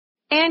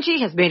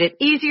Angie has made it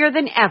easier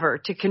than ever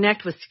to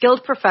connect with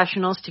skilled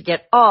professionals to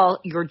get all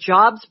your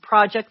jobs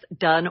projects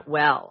done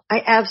well.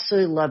 I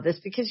absolutely love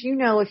this because,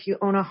 if you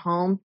own a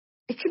home,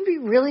 it can be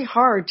really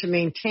hard to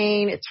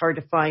maintain. It's hard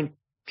to find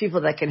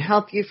people that can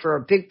help you for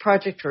a big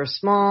project or a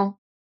small.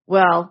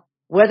 Well,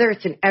 whether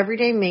it's in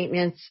everyday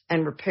maintenance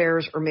and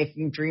repairs or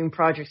making dream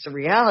projects a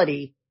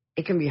reality,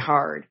 it can be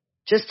hard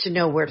just to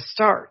know where to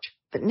start.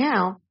 But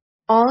now,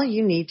 all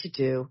you need to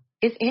do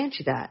is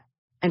Angie that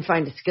and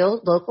find a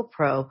skilled local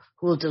pro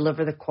who will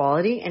deliver the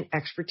quality and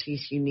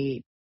expertise you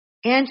need.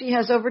 Angie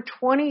has over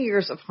 20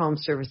 years of home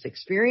service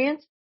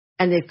experience,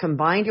 and they've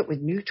combined it with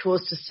new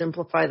tools to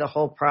simplify the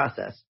whole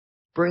process.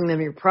 Bring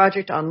them your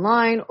project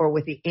online or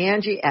with the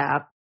Angie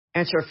app,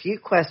 answer a few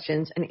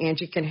questions, and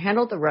Angie can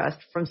handle the rest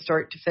from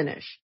start to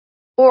finish.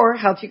 Or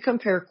help you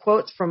compare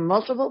quotes from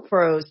multiple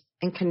pros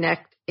and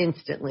connect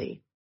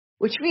instantly,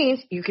 which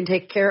means you can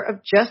take care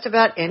of just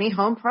about any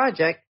home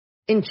project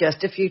in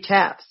just a few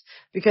taps.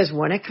 Because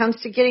when it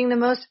comes to getting the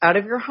most out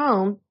of your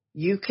home,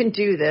 you can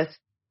do this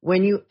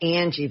when you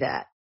Angie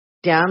that.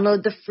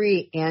 Download the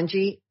free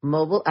Angie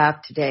mobile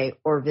app today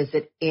or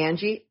visit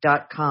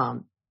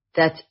Angie.com.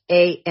 That's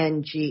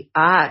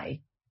ANGI.com.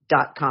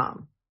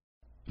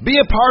 Be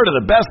a part of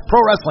the best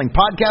pro wrestling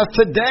podcast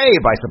today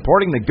by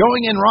supporting the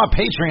Going In Raw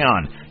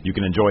Patreon. You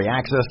can enjoy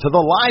access to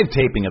the live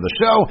taping of the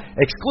show,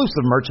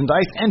 exclusive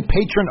merchandise, and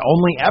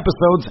patron-only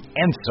episodes,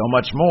 and so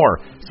much more.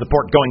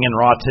 Support Going In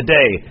Raw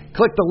today.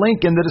 Click the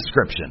link in the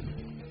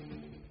description.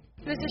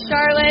 This is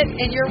Charlotte,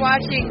 and you're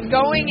watching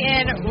Going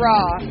In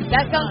Raw.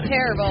 That sounds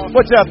terrible.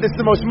 What's up? This is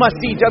the most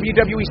must-see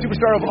WWE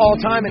superstar of all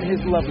time and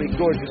his lovely,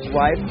 gorgeous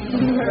wife,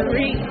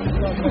 Marie.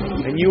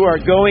 And you are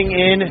going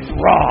in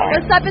Raw.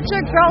 What's up? It's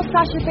your girl,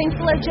 Sasha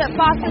Banks, Legit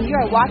Boss, and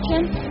you're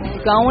watching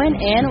Going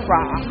In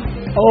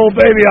Raw. Oh,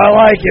 baby,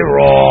 I like it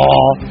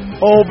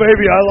raw. Oh,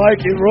 baby, I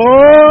like it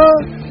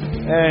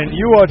raw. And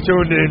you are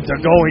tuned in to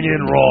Going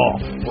In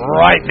Raw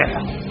right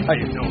now. How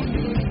you doing?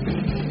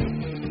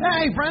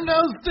 Hey, friendo,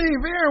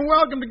 Steve here, and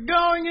welcome to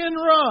Going In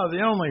Raw,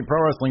 the only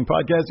pro wrestling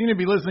podcast you need to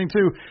be listening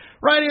to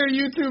right here at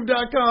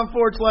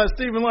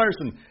youtube.com/Steven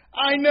Larson.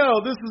 I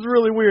know, this is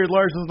really weird.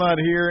 Larson's not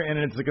here, and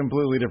it's a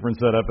completely different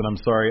setup, and I'm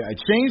sorry. I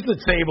changed the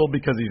table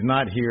because he's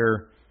not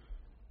here.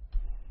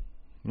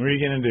 What are you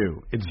going to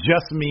do? It's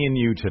just me and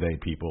you today,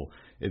 people.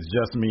 It's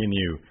just me and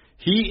you.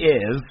 He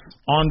is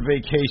on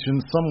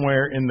vacation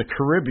somewhere in the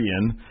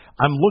Caribbean.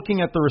 I'm looking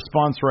at the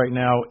response right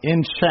now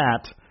in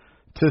chat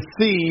to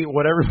see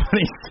what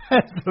everybody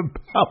says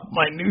about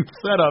my new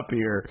setup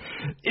here.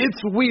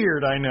 It's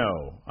weird, I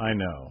know.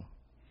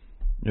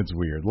 It's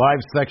weird.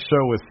 Live sex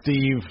show with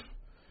Steve.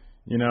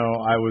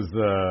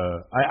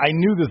 I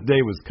knew this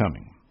day was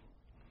coming.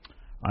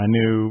 I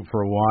knew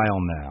for a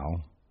while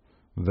now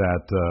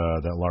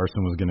that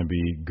Larson was going to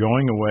be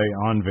going away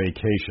on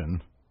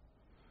vacation.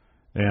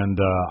 And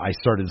I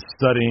started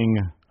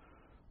studying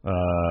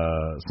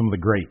some of the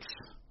greats.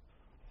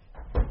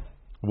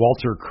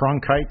 Walter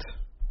Cronkite,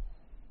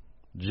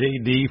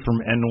 JD from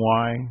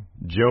NY,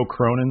 Joe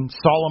Cronin,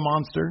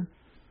 Solomonster,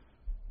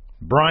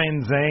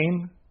 Brian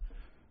Zane.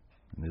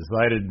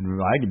 Decided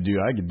I could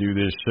do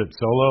this shit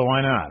solo.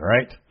 Why not,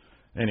 right?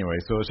 Anyway,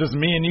 so it's just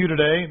me and you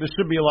today. This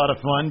should be a lot of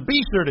fun.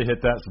 Be sure to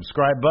hit that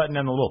subscribe button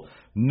and the little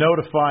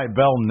notify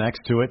bell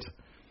next to it.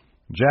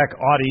 Jack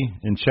Audie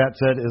in chat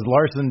said, "Is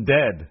Larson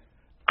dead?"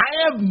 I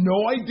have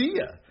no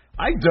idea.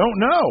 I don't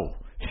know.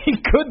 He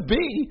could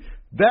be.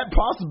 That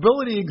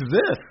possibility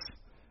exists.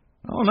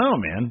 I don't know,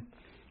 man.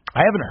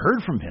 I haven't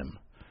heard from him.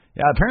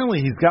 Yeah, apparently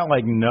he's got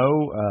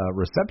no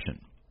reception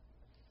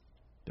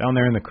down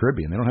there in the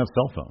Caribbean. They don't have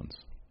cell phones.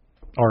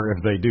 Or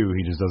if they do,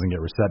 he just doesn't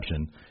get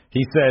reception.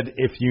 He said,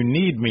 "If you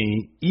need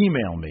me,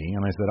 email me."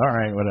 And I said, "All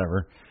right,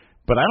 whatever."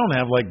 But I don't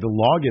have the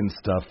login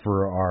stuff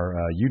for our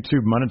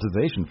YouTube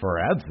monetization for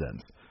our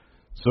AdSense.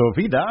 So if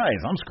he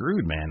dies, I'm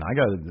screwed, man. I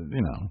got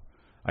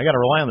to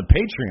rely on the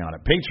Patreon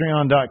at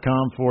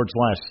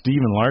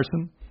patreon.com/Steven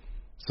Larson.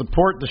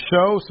 Support the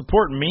show.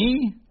 Support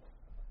me.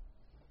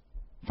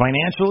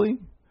 Financially,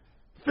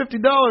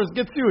 $50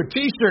 gets you a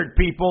T-shirt,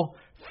 people.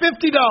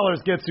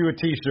 $50 gets you a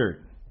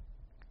T-shirt.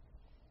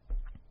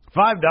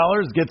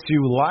 $5 gets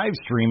you live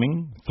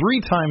streaming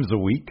 3 times a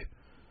week.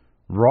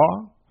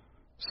 Raw,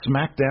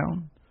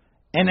 SmackDown,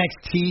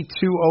 NXT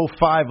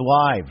 205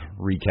 Live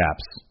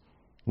recaps.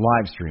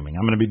 Live streaming.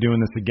 I'm going to be doing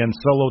this again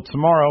solo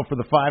tomorrow for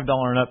the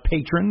 $5 and up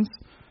patrons.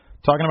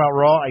 Talking about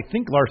Raw, I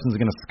think Larson's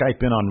going to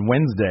Skype in on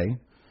Wednesday.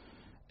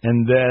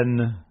 And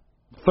then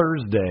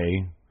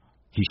Thursday,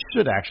 he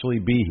should actually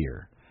be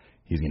here.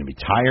 He's going to be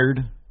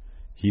tired.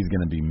 He's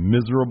going to be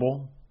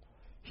miserable.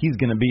 He's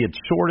going to be a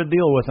chore to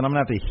deal with, and I'm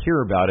going to have to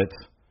hear about it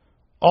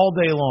all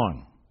day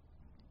long.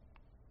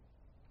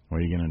 What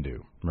are you going to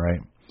do,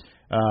 right?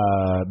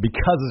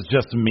 Because it's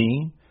just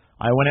me,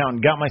 I went out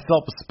and got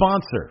myself a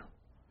sponsor.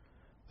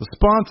 The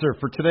sponsor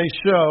for today's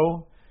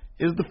show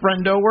is the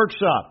Friendo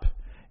Workshop.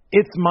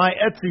 It's my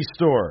Etsy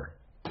store.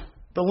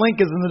 The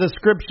link is in the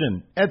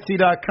description.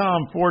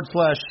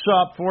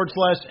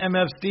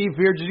 Etsy.com/shop/MFSteve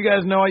here. Did you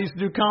guys know I used to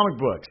do comic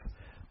books?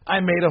 I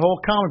made a whole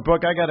comic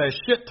book. I got a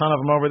shit ton of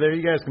them over there.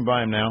 You guys can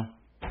buy them now.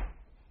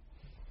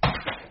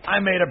 I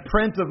made a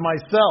print of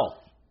myself.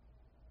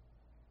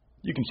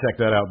 You can check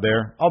that out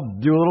there. I'll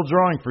do a little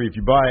drawing for you if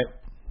you buy it.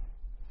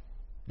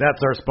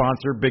 That's our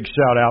sponsor. Big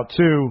shout out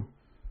to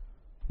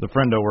the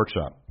Friendo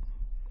Workshop,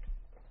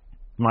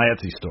 my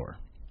Etsy store.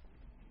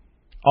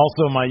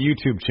 Also, my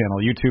YouTube channel,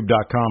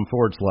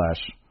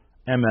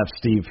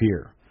 youtube.com/MFSteve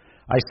here.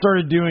 I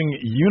started doing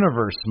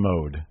universe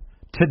mode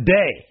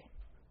today.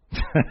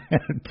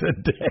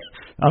 Today.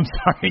 I'm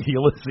sorry,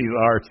 Ulysses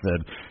R.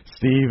 said,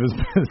 Steve is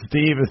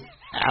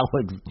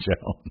Alex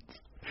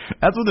Jones.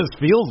 That's what this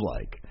feels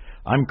like.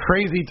 I'm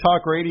crazy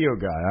talk radio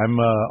guy. I'm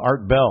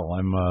Art Bell.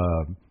 I'm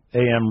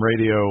AM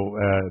radio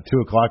 2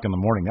 o'clock in the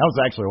morning. That was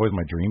actually always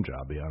my dream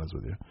job, to be honest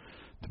with you,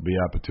 to be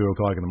up at 2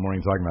 o'clock in the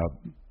morning talking about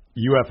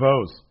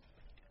UFOs.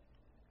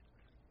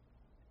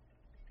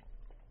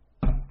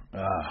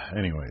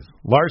 Anyways,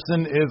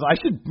 Larson is. I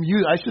should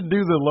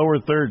do the lower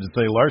third to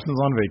say Larson's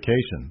on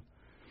vacation.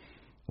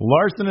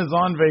 Larson is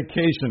on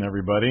vacation.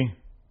 Everybody,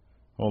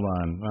 hold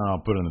on. I'll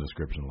put it in the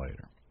description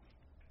later.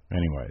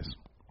 Anyways,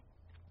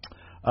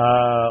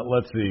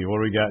 let's see what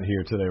do we got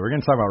here today. We're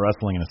going to talk about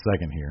wrestling in a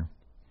second here.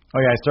 Oh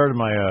yeah, I started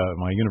my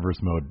my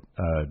universe mode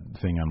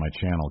thing on my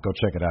channel. Go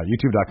check it out.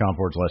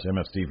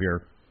 YouTube.com/MFSteve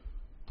here.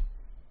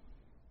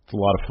 It's a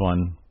lot of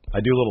fun. I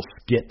do a little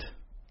skit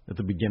at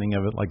the beginning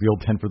of it, like the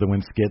old 10 for the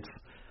Win skits.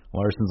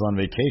 Larson's on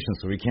vacation,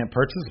 so he can't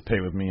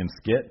participate with me in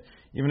skit.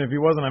 Even if he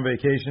wasn't on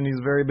vacation, he's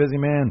a very busy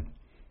man.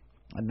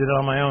 I did it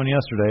on my own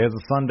yesterday. It's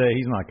a Sunday.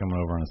 He's not coming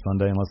over on a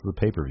Sunday unless it's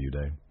a pay-per-view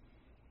day.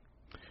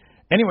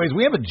 Anyways,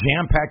 we have a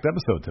jam-packed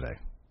episode today.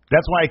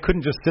 That's why I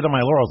couldn't just sit on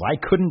my laurels. I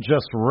couldn't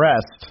just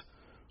rest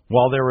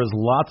while there was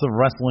lots of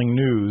wrestling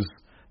news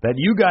that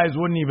you guys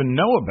wouldn't even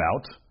know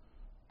about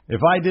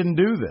if I didn't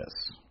do this.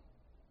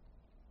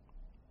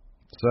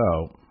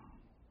 So,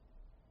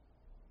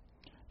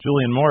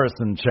 Julian Morris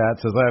in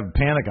chat says, I have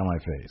panic on my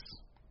face.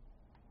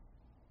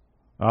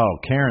 Oh,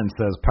 Karen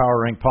says,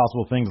 power rank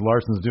possible things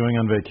Larson's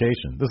doing on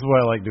vacation. This is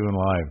why I like doing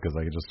live, because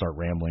I can just start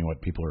rambling what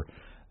people are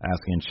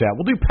asking in chat.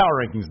 We'll do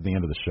power rankings at the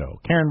end of the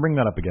show. Karen, bring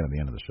that up again at the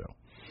end of the show.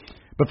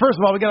 But first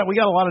of all, we got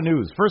a lot of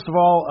news. First of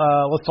all,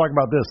 let's talk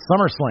about this.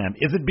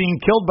 SummerSlam. Is it being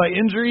killed by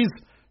injuries?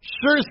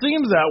 Sure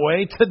seems that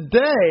way.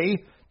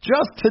 Today,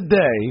 just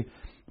today,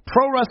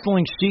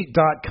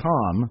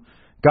 ProWrestlingSheet.com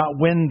got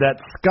wind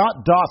that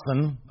Scott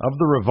Dawson of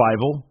the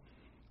Revival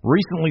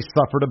recently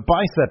suffered a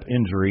bicep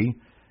injury,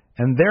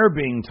 and they're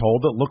being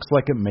told it looks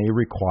like it may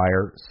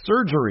require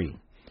surgery.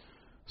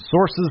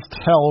 Sources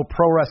tell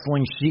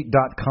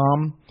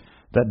ProWrestlingSheet.com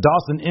that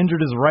Dawson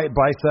injured his right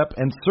bicep,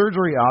 and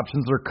surgery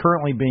options are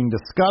currently being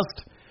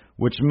discussed,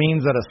 which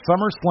means that a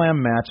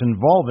SummerSlam match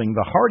involving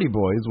the Hardy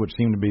Boys, which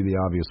seemed to be the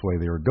obvious way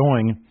they were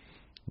going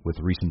with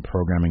recent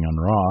programming on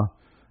Raw,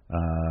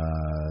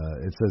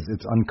 it says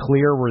it's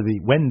unclear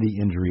when the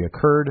injury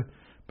occurred,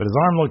 but his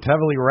arm looked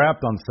heavily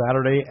wrapped on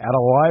Saturday at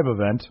a live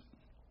event.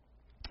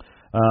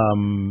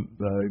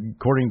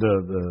 According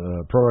to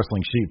the Pro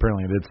Wrestling Sheet,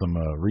 apparently they did some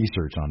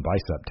research on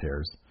bicep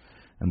tears.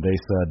 And they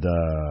said,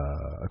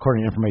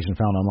 according to information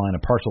found online, a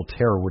partial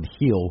tear would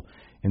heal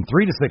in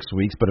 3 to 6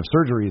 weeks, but if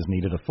surgery is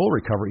needed, a full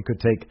recovery could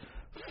take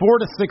 4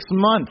 to 6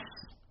 months.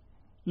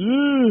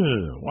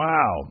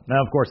 Wow.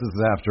 Now, of course, this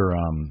is after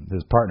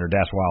his partner,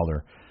 Dash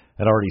Wilder,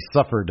 had already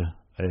suffered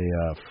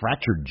a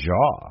fractured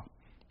jaw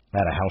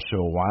at a house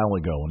show a while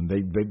ago, and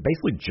they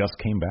basically just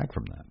came back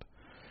from that.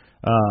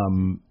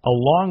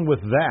 Along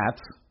with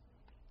that,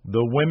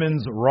 the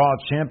Women's Raw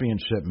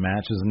Championship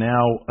match is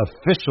now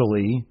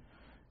officially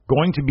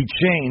going to be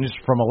changed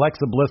from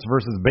Alexa Bliss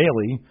versus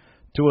Bayley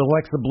to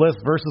Alexa Bliss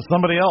versus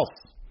somebody else.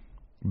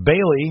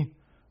 Bayley,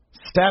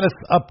 status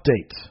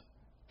update.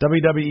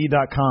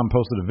 WWE.com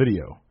posted a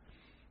video.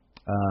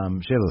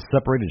 She has a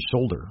separated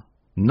shoulder.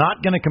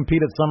 Not going to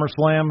compete at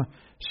SummerSlam.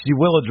 She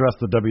will address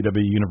the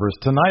WWE Universe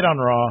tonight on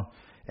Raw.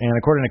 And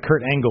according to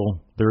Kurt Angle,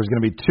 there's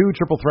going to be 2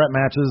 triple threat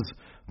matches.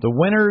 The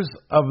winners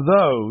of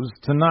those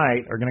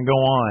tonight are going to go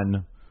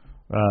on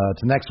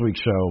to next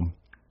week's show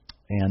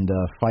and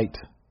fight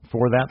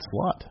for that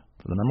slot,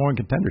 for the number 1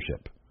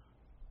 contendership.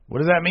 What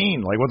does that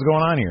mean? Like, what's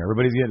going on here?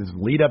 Everybody's getting this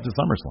lead up to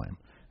SummerSlam.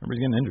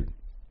 Everybody's getting injured.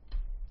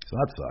 So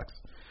that sucks.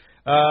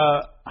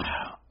 I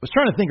was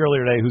trying to think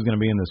earlier today who's going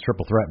to be in this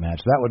triple threat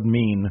match. That would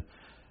mean,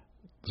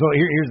 so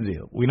here's the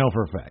deal. We know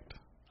for a fact.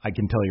 I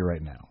can tell you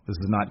right now.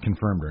 This is not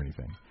confirmed or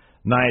anything.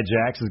 Nia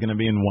Jax is going to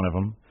be in one of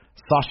them.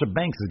 Sasha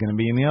Banks is going to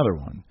be in the other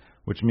one,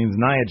 which means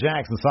Nia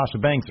Jax and Sasha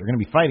Banks are going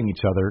to be fighting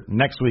each other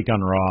next week on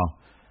Raw.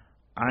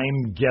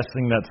 I'm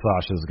guessing that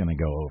Sasha's going to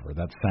go over.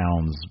 That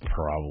sounds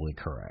probably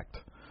correct.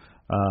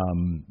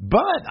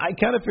 But I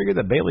kind of figured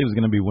that Bayley was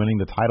going to be winning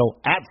the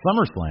title at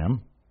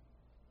SummerSlam.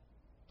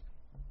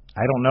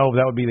 I don't know if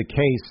that would be the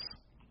case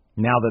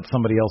now that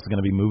somebody else is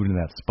going to be moved in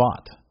that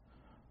spot.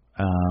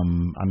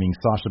 I mean,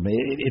 Sasha,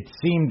 it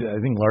seemed, I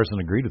think Larson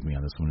agreed with me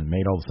on this one. It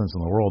made all the sense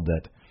in the world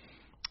that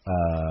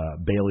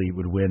Bayley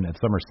would win at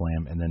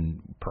SummerSlam, and then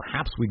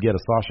perhaps we'd get a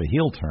Sasha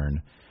heel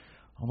turn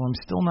Although I'm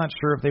still not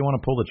sure if they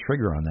want to pull the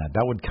trigger on that.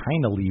 That would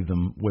kind of leave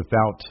them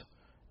without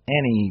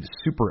any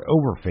super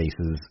over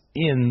faces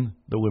in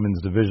the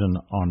women's division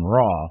on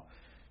Raw,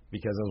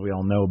 because as we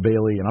all know,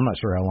 Bayley, and I'm not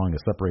sure how long a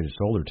separated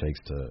shoulder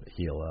takes to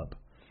heal up.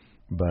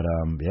 But,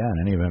 yeah, in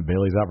any event,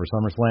 Bayley's out for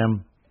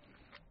SummerSlam.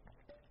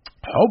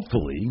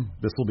 Hopefully,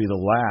 this will be the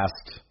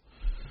last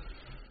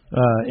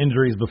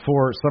injuries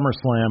before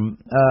SummerSlam.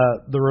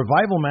 The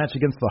Revival match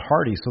against the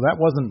Hardys, so that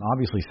wasn't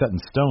obviously set in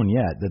stone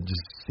yet. That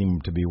just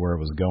seemed to be where it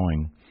was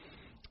going.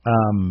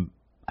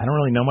 I don't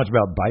really know much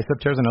about bicep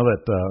tears. I know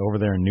that over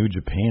there in New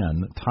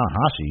Japan,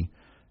 Tanahashi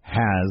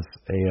has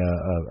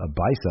a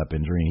bicep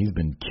injury, and he's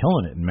been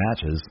killing it in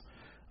matches.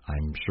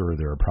 I'm sure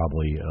there are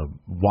probably a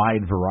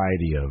wide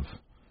variety of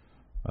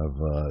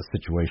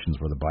situations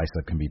where the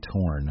bicep can be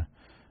torn.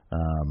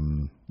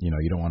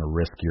 You don't want to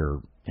risk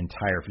your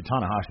entire.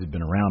 Tanahashi's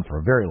been around for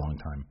a very long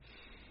time,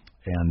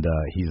 and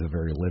he's a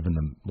very live in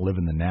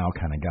the now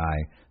kind of guy.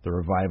 The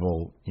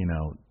Revival,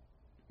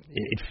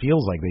 it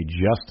feels like they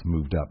just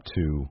moved up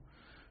to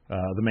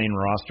the main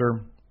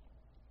roster,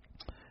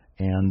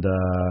 and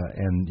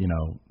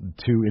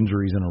 2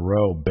 injuries in a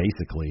row,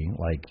 basically.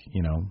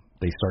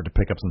 They start to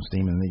pick up some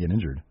steam and they get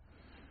injured.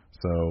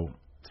 So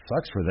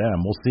sucks for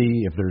them. We'll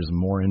see if there's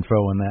more info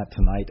on that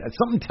tonight.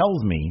 Something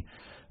tells me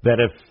that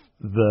if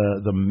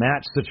the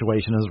match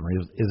situation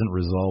isn't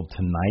resolved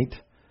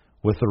tonight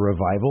with the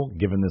Revival,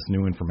 given this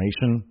new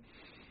information,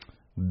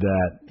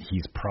 that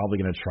he's probably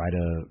going to try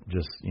to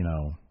just,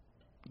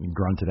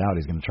 grunt it out.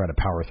 He's going to try to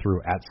power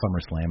through at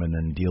SummerSlam and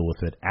then deal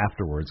with it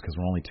afterwards, because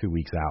we're only 2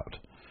 weeks out.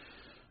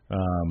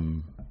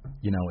 In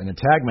a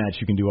tag match,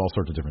 you can do all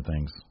sorts of different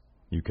things.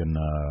 You can,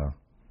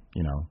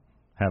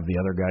 have the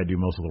other guy do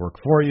most of the work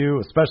for you,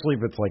 especially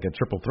if it's like a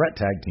triple threat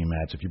tag team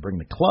match. If you bring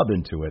the club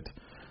into it,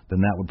 then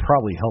that would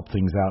probably help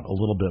things out a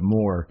little bit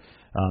more.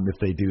 If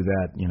they do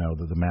that,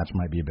 the match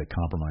might be a bit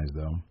compromised,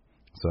 though.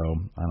 So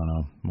I don't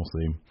know. We'll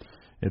see.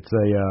 It's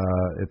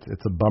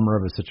a bummer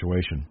of a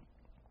situation.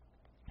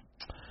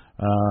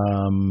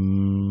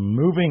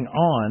 Moving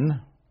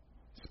on.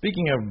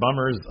 Speaking of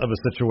bummers of a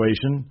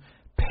situation,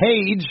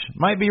 Paige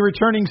might be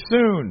returning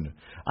soon.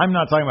 I'm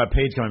not talking about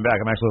Paige coming back.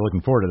 I'm actually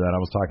looking forward to that. I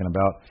was talking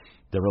about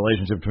the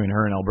relationship between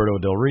her and Alberto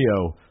Del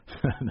Rio,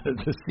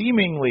 the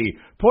seemingly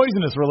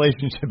poisonous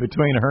relationship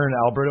between her and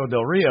Alberto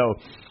Del Rio.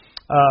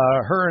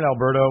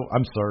 Alberto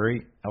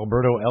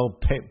El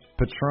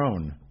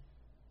Patron.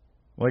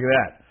 Look at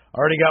that.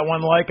 Already got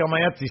 1 like on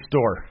my Etsy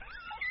store.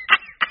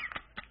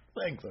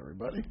 Thanks,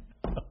 everybody.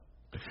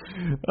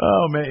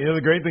 Oh, man.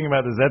 The great thing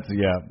about this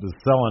Etsy app, the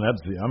selling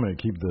Etsy, I'm going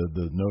to keep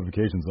the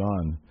notifications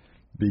on,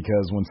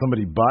 because when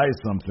somebody buys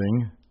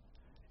something,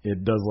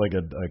 it does like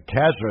a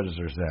cash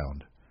register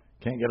sound.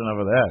 Can't get enough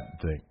of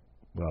that thing.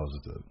 Well, it was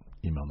just an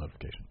email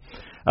notification.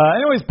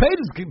 Anyways, Paige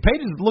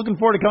is looking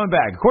forward to coming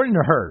back, according to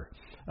her.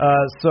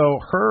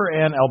 So her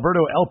and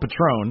Alberto El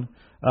Patron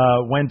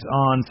went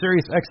on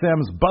Sirius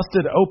XM's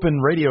Busted Open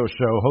radio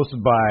show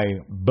hosted by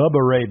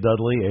Bubba Ray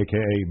Dudley,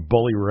 a.k.a.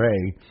 Bully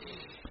Ray.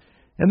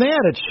 And they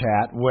had a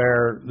chat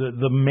where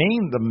the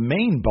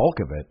main bulk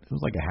of it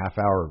was like a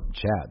half-hour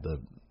chat,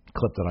 the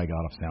clip that I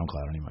got off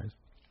SoundCloud anyways.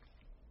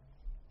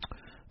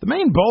 The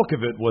main bulk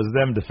of it was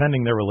them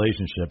defending their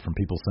relationship from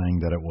people saying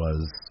that it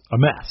was a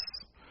mess,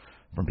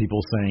 from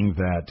people saying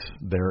that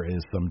there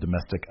is some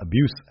domestic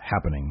abuse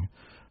happening.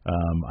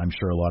 I'm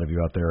sure a lot of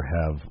you out there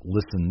have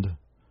listened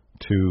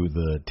to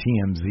the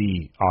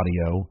TMZ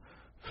audio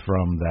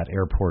from that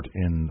airport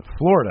in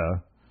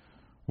Florida,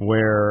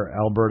 where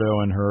Alberto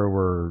and her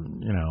were,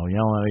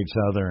 yelling at each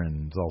other,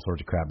 and there's all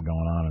sorts of crap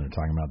going on, and they're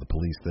talking about the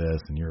police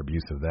this and your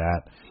abuse of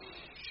that.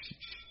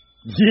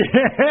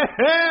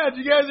 Yeah,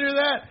 did you guys hear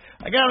that?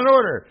 I got an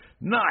order.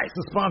 Nice,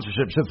 the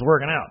sponsorship shit's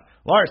working out.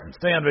 Larson,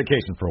 stay on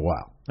vacation for a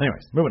while.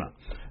 Anyways, moving on.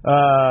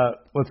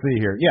 Let's see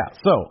here. Yeah,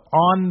 so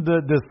on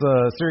this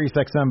Sirius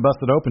XM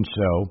Busted Open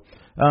show,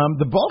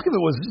 the bulk of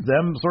it was just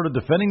them sort of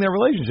defending their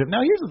relationship. Now,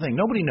 here's the thing.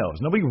 Nobody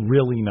knows. Nobody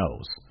really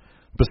knows,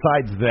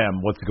 besides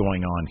them, what's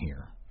going on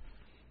here.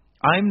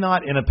 I'm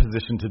not in a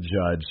position to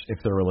judge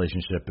if their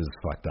relationship is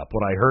fucked up.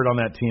 What I heard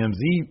on that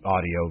TMZ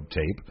audio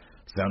tape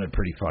sounded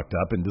pretty fucked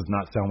up and does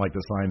not sound like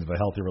the signs of a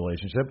healthy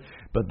relationship.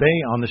 But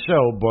they, on the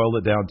show, boiled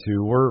it down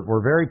to,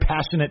 we're very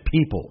passionate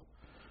people.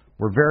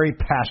 We're very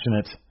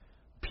passionate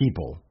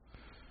people.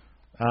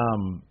 I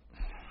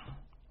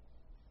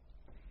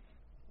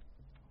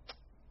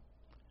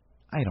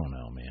don't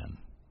know, man.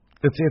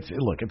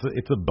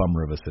 It's a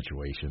bummer of a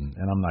situation,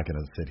 and I'm not going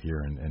to sit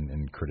here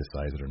and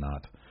criticize it or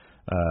not.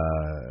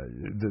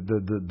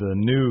 The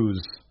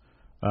news,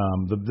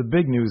 the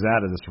big news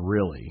out of this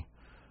really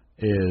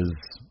is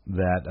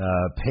that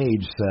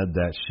Paige said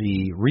that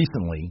she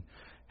recently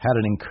had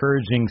an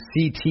encouraging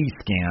CT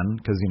scan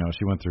because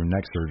she went through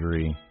neck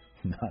surgery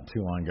not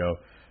too long ago.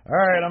 All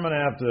right, I'm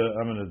gonna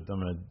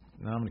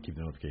keep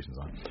the notifications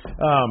on.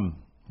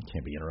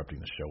 Can't be interrupting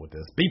the show with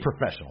this. Be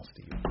professional,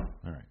 Steve.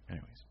 All right.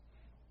 Anyways.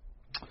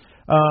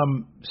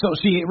 So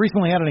she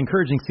recently had an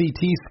encouraging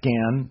CT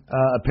scan.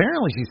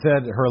 Apparently, she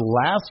said her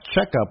last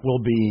checkup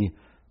will be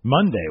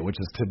Monday, which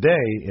is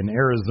today in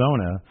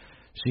Arizona.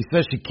 She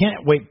says she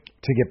can't wait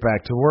to get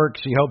back to work.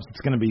 She hopes it's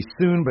going to be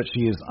soon, but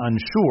she is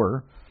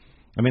unsure.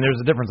 I mean,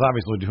 there's a difference,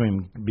 obviously,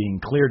 between being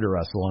cleared to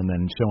wrestle and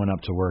then showing up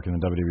to work in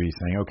the WWE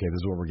saying, okay, this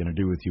is what we're going to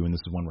do with you, and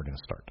this is when we're going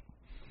to start.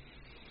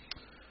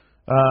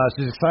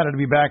 She's excited to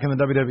be back in the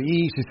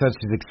WWE. She says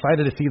she's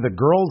excited to see the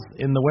girls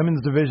in the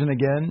women's division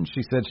again.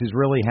 She said she's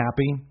really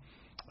happy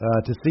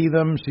to see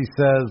them. She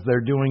says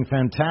they're doing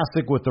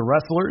fantastic with the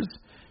wrestlers.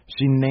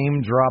 She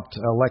name-dropped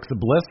Alexa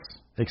Bliss.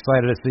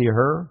 Excited to see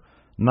her.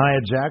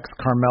 Nia Jax,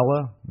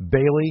 Carmella,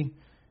 Bayley,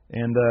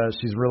 and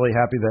she's really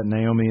happy that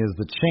Naomi is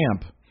the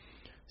champ.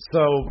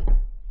 So,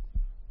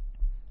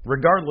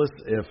 regardless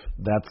if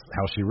that's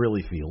how she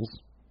really feels,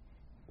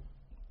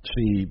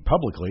 she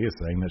publicly is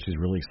saying that she's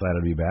really excited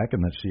to be back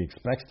and that she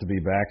expects to be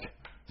back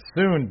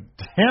soon.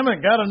 Damn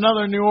it, got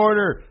another new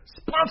order.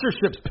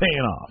 Sponsorship's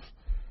paying off.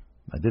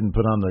 I didn't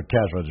put on the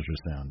cash register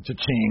sound.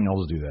 Cha-ching, I'll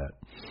just do that.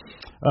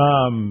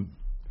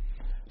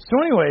 So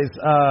anyways,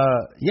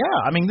 yeah,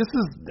 I mean, this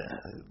is...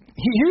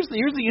 Here's the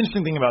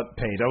interesting thing about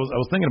Paige. I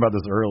was thinking about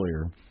this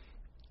earlier.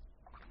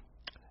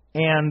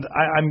 And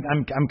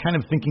I'm kind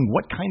of thinking,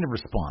 what kind of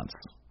response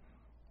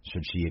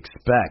should she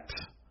expect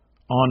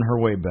on her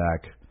way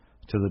back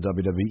to the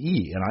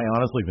WWE? And I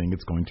honestly think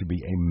it's going to be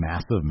a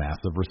massive,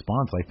 massive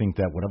response. I think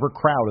that whatever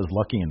crowd is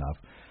lucky enough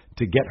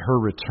to get her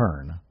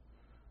return,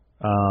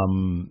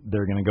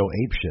 they're going to go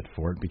apeshit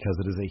for it because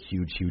it is a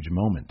huge, huge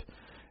moment.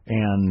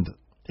 And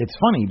it's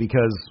funny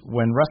because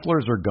when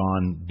wrestlers are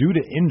gone due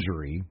to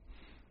injury,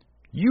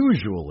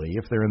 usually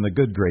if they're in the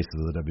good graces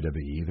of the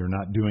WWE, they're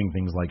not doing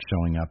things like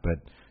showing up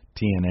at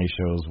TNA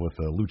shows with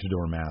a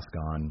luchador mask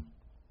on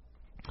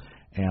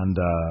and,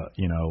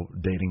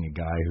 dating a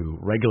guy who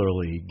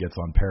regularly gets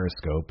on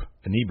Periscope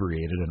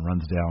inebriated and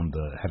runs down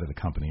the head of the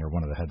company or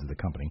one of the heads of the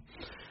company.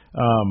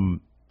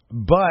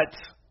 But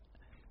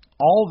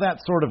all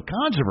that sort of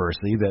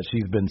controversy that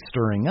she's been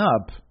stirring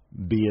up,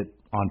 be it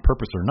on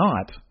purpose or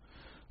not,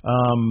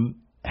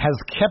 has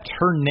kept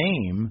her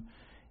name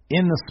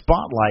in the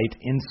spotlight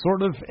in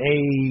sort of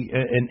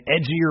an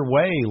edgier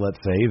way, let's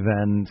say,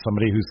 than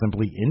somebody who's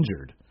simply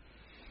injured.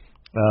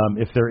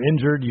 If they're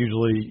injured,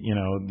 usually,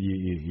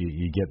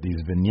 you get these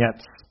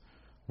vignettes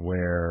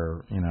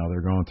where,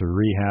 they're going through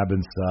rehab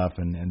and stuff,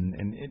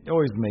 and it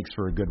always makes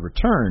for a good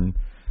return.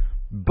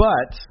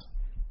 But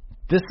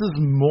this is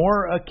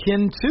more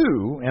akin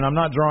to, and I'm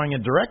not drawing a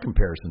direct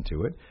comparison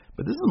to it,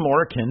 but this is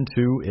more akin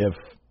to if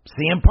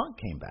CM Punk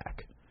came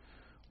back.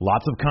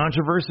 Lots of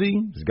controversy.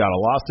 He's got a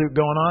lawsuit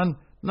going on.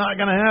 Not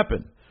going to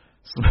happen.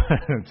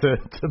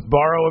 to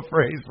borrow a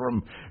phrase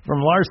from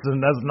Larson,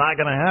 that's not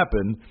going to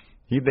happen.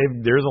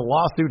 There's a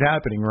lawsuit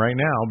happening right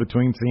now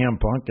between CM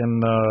Punk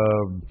and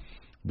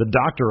the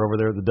doctor over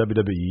there at the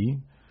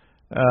WWE.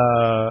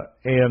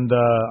 And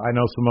I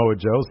know Samoa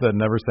Joe said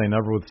never say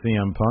never with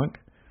CM Punk.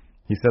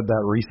 He said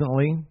that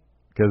recently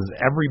because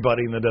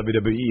everybody in the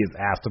WWE is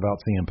asked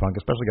about CM Punk,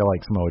 especially a guy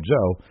like Samoa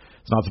Joe.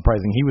 It's not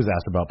surprising he was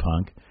asked about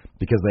Punk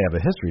because they have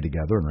a history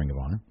together in Ring of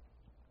Honor.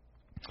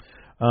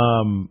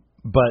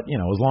 But,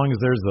 as long as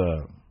there's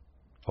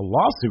a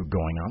lawsuit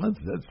going on,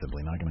 that's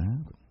simply not going to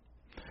happen.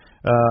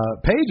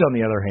 Paige, on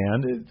the other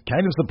hand, it's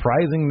kind of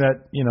surprising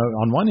that,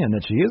 on one hand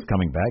that she is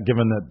coming back,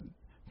 given that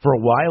for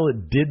a while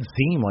it did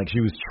seem like she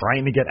was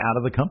trying to get out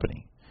of the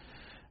company.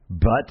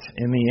 But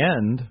in the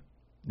end,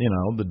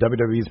 the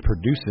WWE is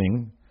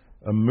producing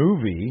a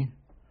movie.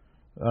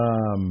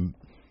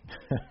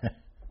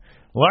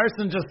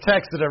 Larson just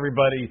texted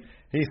everybody.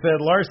 He said,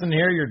 Larson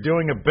here, you're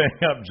doing a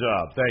bang-up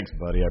job. Thanks,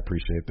 buddy. I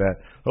appreciate that.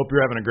 Hope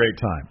you're having a great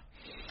time.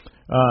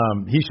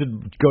 He should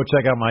go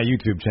check out my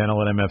YouTube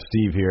channel at MF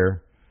Steve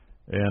here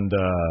and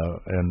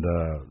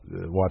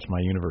watch my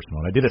Universe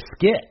mode. I did a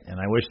skit,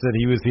 and I wish that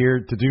he was here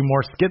to do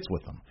more skits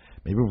with him.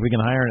 Maybe if we can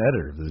hire an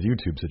editor, if this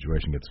YouTube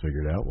situation gets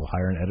figured out, we'll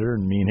hire an editor,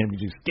 and me and him can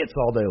do skits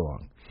all day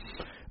long.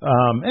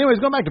 Anyways,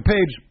 going back to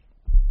Paige,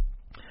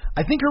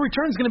 I think her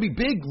return is going to be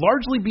big,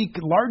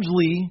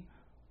 largely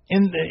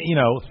in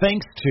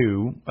thanks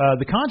to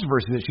the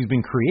controversy that she's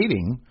been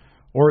creating,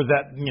 or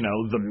that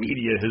the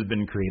media has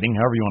been creating,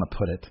 however you want to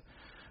put it.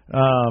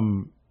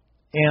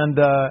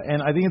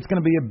 And I think it's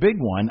going to be a big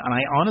one. And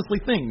I honestly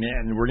think,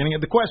 and we're going to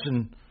get the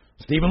question,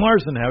 Stephen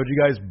Larson, how would you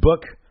guys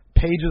book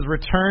Paige's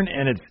return?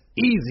 And it's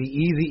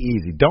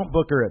easy. Don't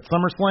book her at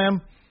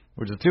SummerSlam,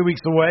 which is 2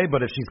 weeks away.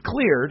 But if she's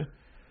cleared,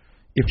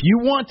 if you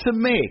want to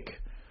make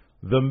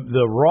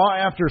the Raw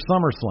after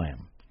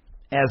SummerSlam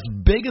as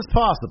big as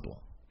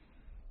possible,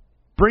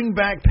 bring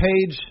back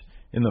Paige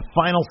in the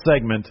final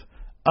segment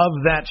of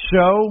that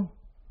show.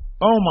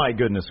 Oh, my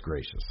goodness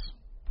gracious.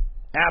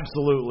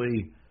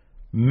 Absolutely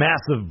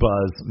massive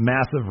buzz,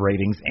 massive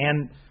ratings.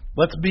 And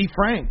let's be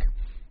frank,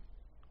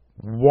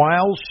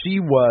 while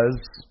she was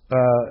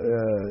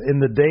in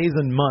the days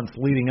and months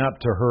leading up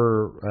to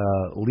her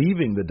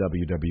leaving the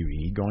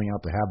WWE, going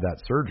out to have that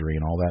surgery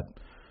and all that,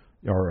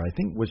 or I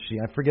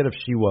forget if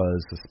she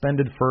was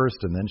suspended first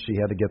and then she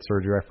had to get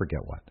surgery, I forget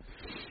what.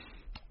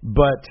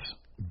 But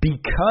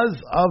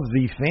because of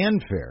the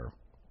fanfare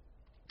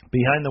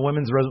behind the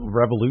women's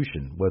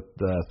revolution with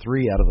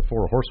 3 out of the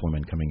 4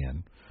 horsewomen coming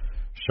in,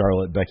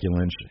 Charlotte, Becky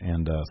Lynch,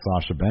 and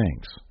Sasha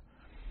Banks.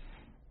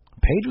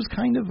 Paige was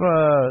kind of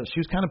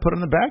put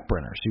on the back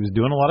burner. She was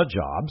doing a lot of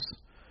jobs.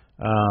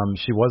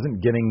 She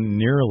wasn't getting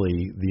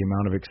nearly the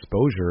amount of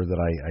exposure that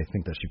I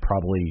think that she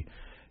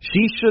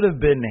should have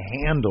been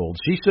handled.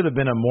 She should have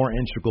been a more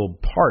integral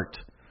part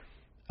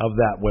of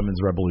that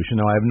women's revolution.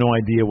 Now, I have no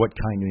idea what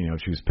kind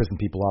of, she was pissing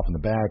people off in the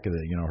back.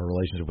 Her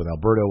relationship with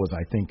Alberto was,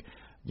 I think,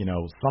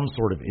 some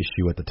sort of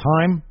issue at the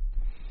time.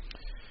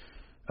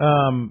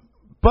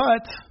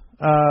 But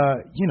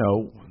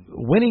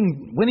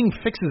winning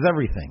fixes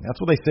everything. That's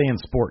what they say in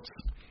sports.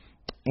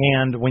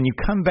 And when you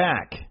come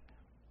back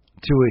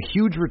to a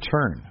huge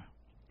return,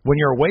 when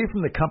you're away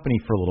from the company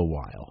for a little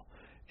while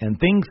and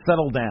things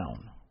settle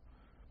down,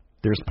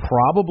 there's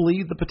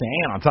probably the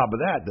potential. And on top of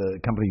that, the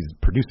company's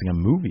producing a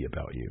movie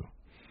about you.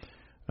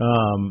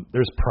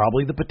 There's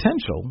probably the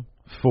potential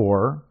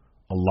for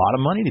a lot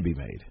of money to be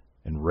made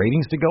and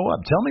ratings to go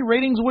up. Tell me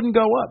ratings wouldn't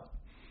go up.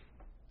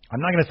 I'm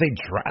not going to say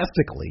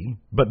drastically,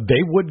 but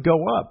they would go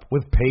up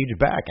with Paige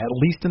back, at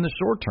least in the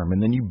short term.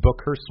 And then you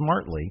book her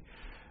smartly,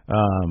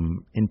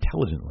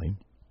 intelligently,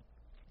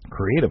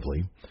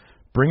 creatively,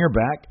 bring her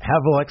back,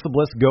 have Alexa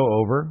Bliss go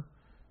over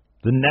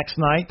the next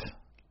night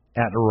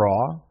at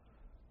Raw,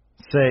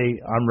 say,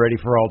 I'm ready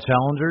for all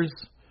challengers.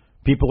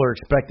 People are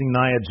expecting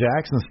Nia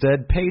Jax.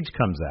 Instead, Paige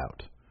comes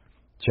out,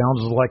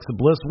 challenges Alexa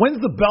Bliss, wins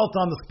the belt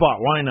on the spot.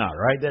 Why not,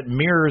 right? That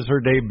mirrors her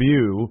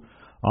debut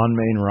on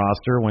main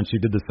roster when she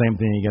did the same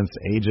thing against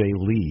AJ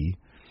Lee.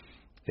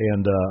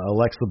 And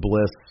Alexa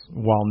Bliss,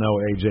 while no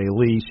AJ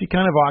Lee, she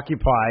kind of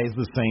occupies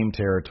the same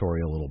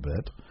territory a little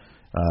bit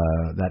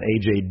that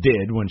AJ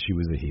did when she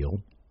was a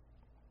heel.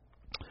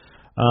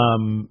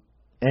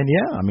 And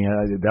yeah, I mean,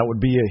 that would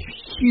be a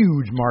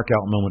huge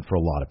mark-out moment for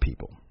a lot of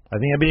people. I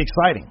think it'd be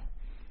exciting.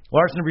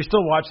 Larson, if you're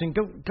still watching,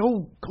 go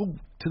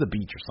to the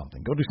beach or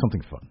something. Go do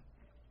something fun.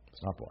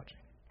 Stop watching.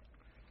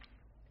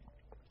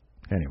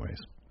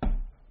 Anyways.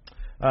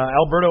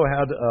 Alberto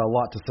had a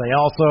lot to say.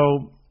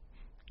 Also,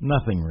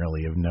 nothing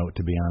really of note,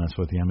 to be honest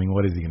with you. I mean,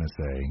 what is he going to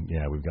say?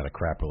 Yeah, we've got a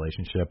crap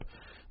relationship.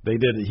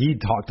 He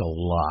talked a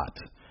lot,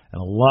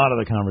 and a lot of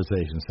the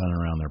conversations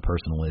centered around their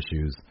personal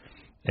issues.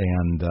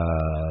 And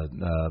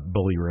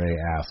Bully Ray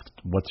asked,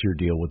 what's your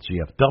deal with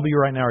GFW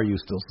right now? Are you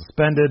still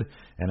suspended?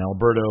 And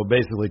Alberto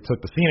basically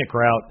took the scenic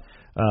route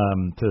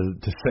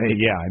to say,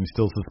 yeah, I'm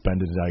still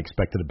suspended. I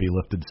expect it to be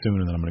lifted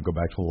soon, and then I'm going to go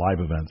back to live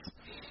events.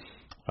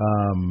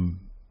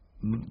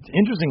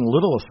 Interesting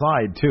little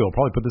aside, too. I'll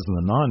probably put this in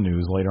the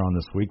non-news later on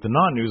this week. The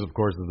non-news, of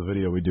course, is the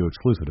video we do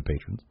exclusive to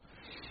patrons.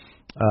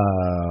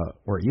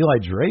 Where Eli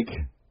Drake,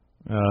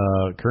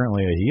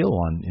 currently a heel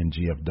in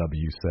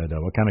GFW, said,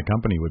 what kind of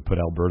company would put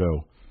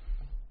Alberto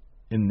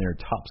in their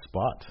top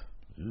spot?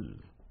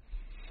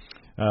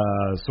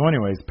 So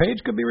anyways,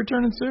 Paige could be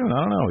returning soon. I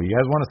don't know. You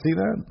guys want to see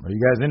that? Are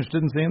you guys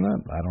interested in seeing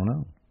that? I don't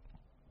know.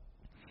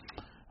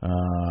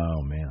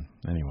 Oh, man.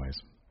 Anyways.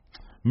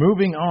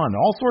 Moving on.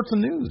 All sorts of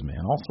news,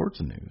 man. All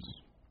sorts of news.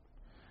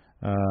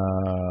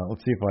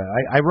 Let's see if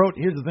I wrote,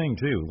 here's the thing,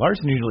 too.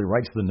 Larson usually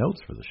writes the notes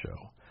for the show.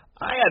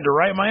 I had to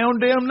write my own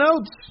damn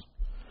notes.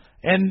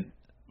 And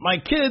my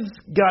kids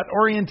got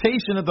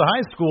orientation at the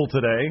high school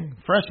today,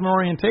 freshman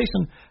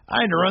orientation.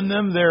 I had to run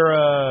them their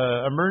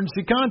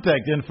emergency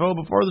contact info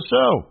before the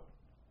show.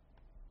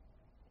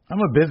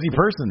 I'm a busy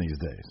person these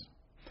days.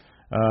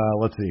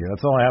 Let's see.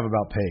 That's all I have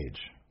about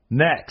Paige.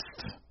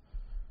 Next.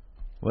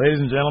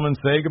 Ladies and gentlemen,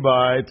 say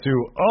goodbye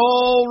to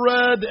All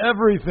Red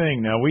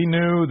Everything. Now, we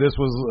knew this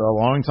was a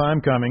long time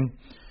coming.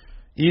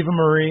 Eva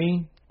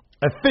Marie,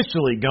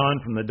 officially gone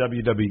from the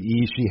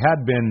WWE. She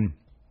had been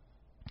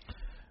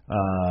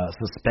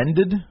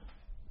suspended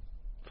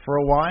for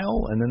a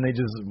while, and then they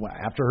just,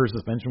 after her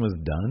suspension was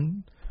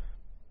done,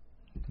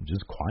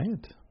 just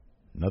quiet.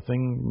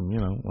 Nothing,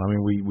 I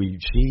mean,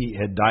 she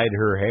had dyed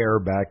her hair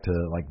back to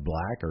like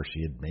black, or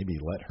she had maybe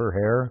let her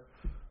hair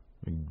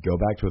go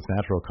back to its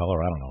natural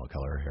color. I don't know what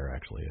color her hair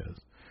actually is.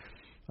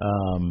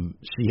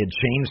 She had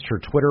changed her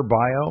Twitter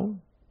bio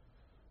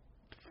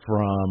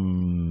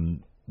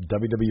from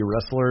WWE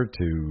wrestler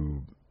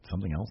to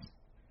something else.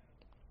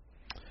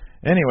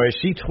 Anyway,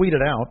 she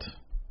tweeted out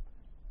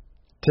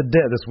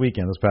today, this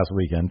past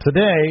weekend,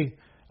 today,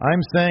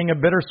 I'm saying a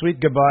bittersweet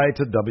goodbye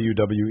to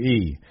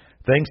WWE.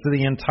 Thanks to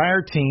the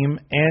entire team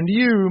and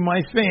you,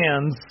 my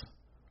fans.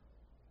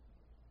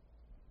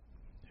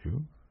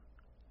 Who?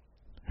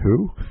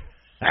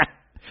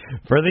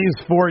 For these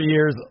 4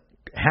 years,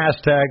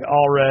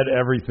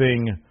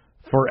 #AllRedEverything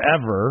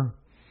forever.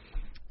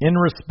 In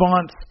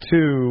response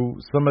to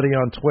somebody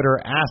on Twitter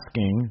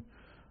asking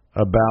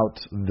about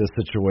this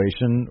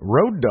situation,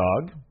 Road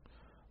Dogg,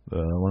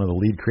 one of the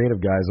lead creative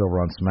guys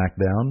over on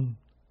SmackDown,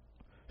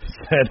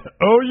 said,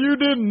 "Oh, you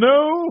didn't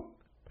know?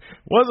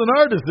 Wasn't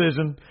our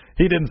decision."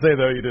 He didn't say,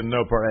 though, you didn't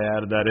know part. I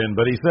added that in,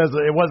 but he says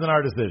it wasn't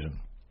our decision.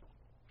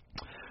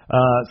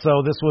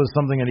 So this was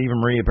something that Eva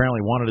Marie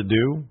apparently wanted to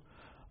do.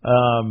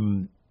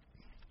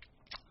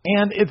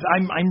 And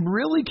I'm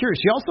really curious.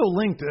 She also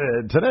linked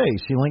today.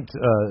 She linked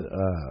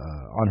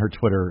on her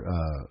Twitter.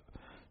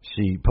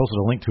 She posted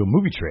a link to a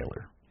movie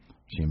trailer.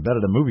 She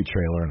embedded a movie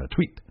trailer in a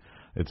tweet.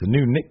 It's a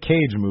new Nick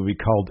Cage movie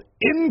called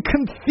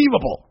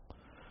Inconceivable,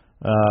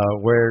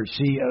 where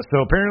she.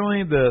 So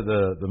apparently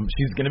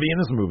she's going to be in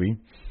this movie.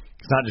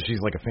 It's not just she's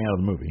like a fan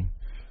of the movie,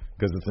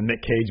 because it's a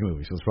Nick Cage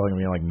movie, so it's probably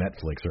going to be on like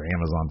Netflix or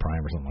Amazon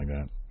Prime or something like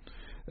that.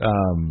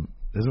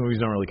 These movies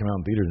don't really come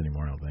out in theaters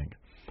anymore, I don't think.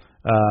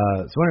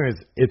 So anyways,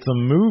 it's a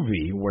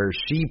movie where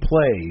she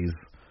plays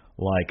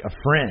like a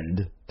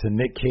friend to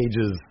Nick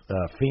Cage's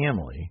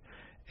family,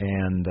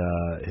 and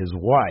his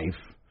wife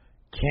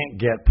can't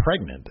get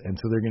pregnant, and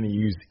so they're going to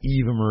use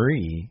Eva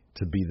Marie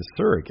to be the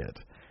surrogate.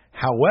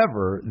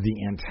 However, the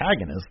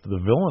antagonist, the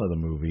villain of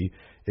the movie,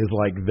 is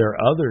like their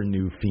other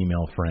new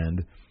female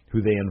friend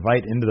who they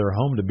invite into their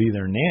home to be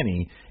their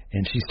nanny,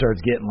 and she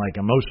starts getting like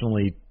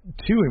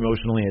too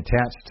emotionally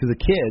attached to the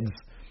kids.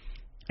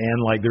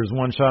 And like there's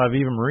one shot of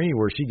Eva Marie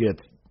where she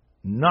gets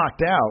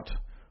knocked out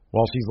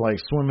while she's like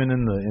swimming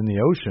in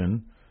the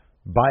ocean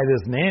by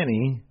this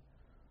nanny.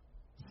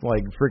 It's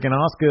like freaking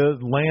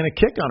Asuka laying a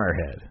kick on her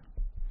head.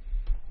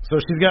 So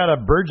she's got a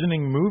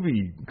burgeoning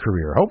movie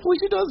career. Hopefully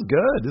she does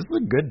good. This is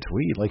a good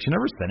tweet. Like, she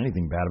never said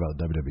anything bad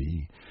about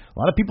WWE. A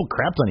lot of people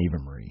crapped on Eva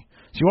Marie.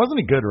 She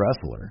wasn't a good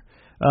wrestler.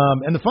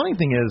 And the funny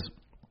thing is,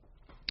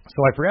 so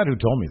I forgot who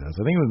told me this.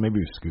 I think it was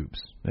maybe Scoops.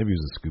 Maybe it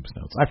was the Scoops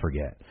notes. I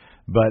forget.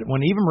 But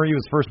when Eva Marie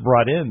was first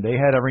brought in, they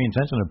had every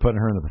intention of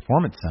putting her in the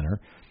Performance Center.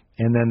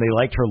 And then they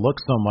liked her look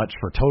so much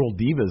for Total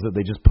Divas that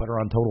they just put her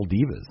on Total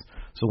Divas.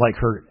 So, like,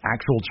 her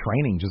actual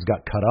training just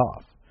got cut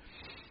off.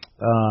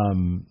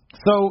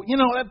 So, you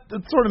know, that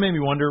sort of made me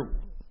wonder,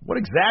 what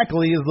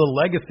exactly is the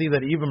legacy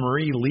that Eva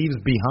Marie leaves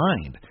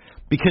behind?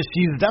 Because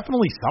she's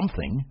definitely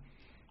something,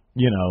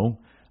 you know.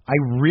 I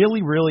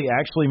really,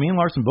 actually, me and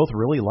Larson both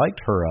really liked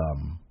her,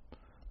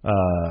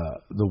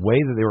 the way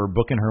that they were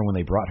booking her when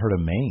they brought her to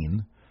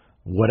Maine.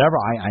 Whatever,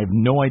 I have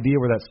no idea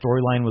where that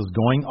storyline was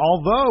going,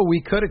 although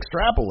we could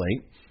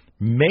extrapolate,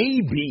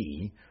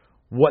 maybe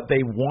what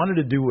they wanted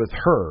to do with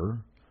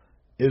her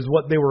is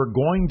what they were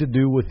going to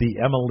do with the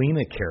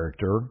Emelina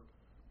character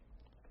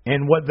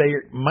and what they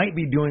might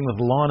be doing with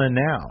Lana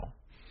now.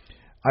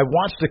 I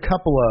watched a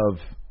couple of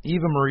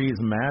Eva Marie's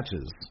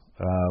matches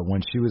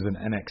when she was in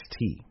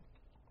NXT,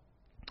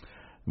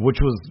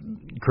 which was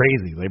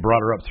crazy. They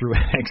brought her up through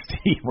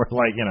NXT where,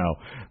 like, you know,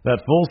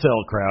 that Full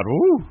Sail crowd,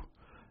 woo!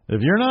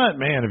 If you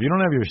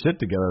don't have your shit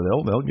together,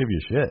 they'll give you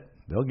shit.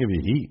 They'll give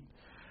you heat.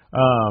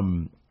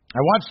 I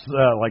watched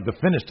like the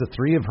finish to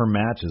 3 of her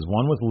matches,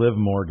 one with Liv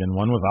Morgan,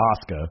 one with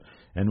Asuka,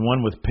 and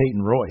one with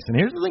Peyton Royce. And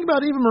here's the thing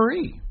about Eva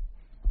Marie.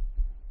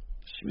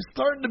 She was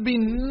starting to be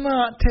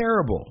not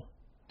terrible.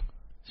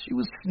 She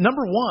was,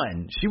 number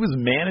one, she was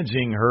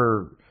managing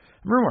her,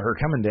 remember her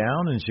coming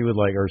down and she would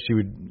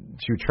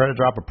try to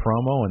drop a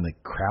promo and the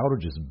crowd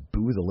would just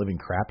boo the living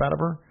crap out of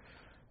her?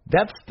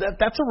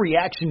 That's a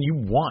reaction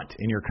you want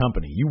in your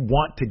company. You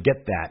want to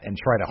get that and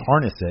try to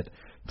harness it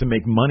to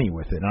make money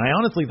with it. And I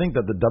honestly think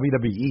that the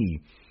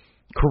WWE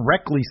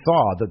correctly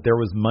saw that there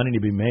was money to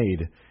be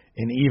made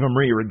in Eva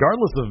Marie,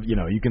 regardless of, you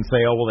know, you can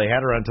say, oh, well, they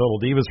had her on Total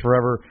Divas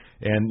forever,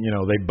 and, you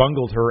know, they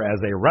bungled her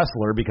as a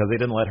wrestler because they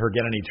didn't let her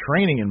get any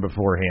training in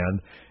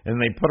beforehand, and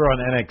they put her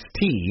on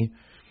NXT.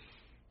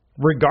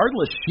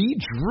 Regardless, she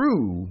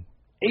drew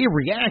a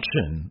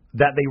reaction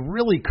that they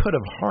really could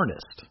have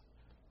harnessed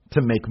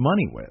to make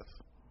money with.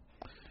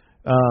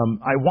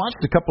 I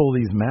watched a couple of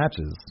these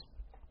matches,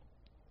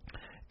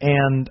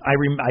 and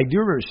I do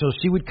remember, so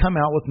she would come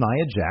out with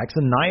Nia Jax,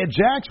 and Nia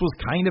Jax was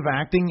kind of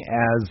acting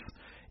as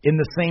in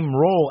the same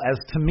role as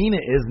Tamina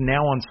is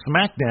now on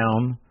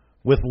SmackDown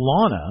with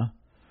Lana.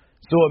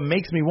 So it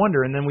makes me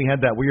wonder, and then we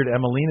had that weird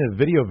Emelina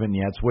video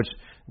vignettes, which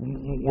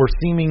were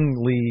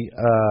seemingly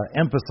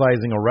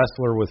emphasizing a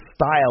wrestler with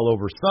style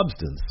over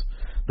substance.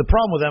 The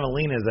problem with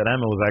Emelina is that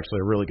Emma was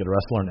actually a really good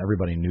wrestler, and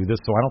everybody knew this,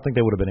 so I don't think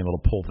they would have been able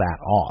to pull that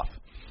off.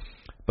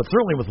 But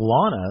certainly with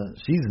Lana,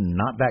 she's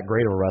not that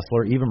great of a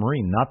wrestler. Eva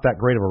Marie, not that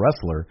great of a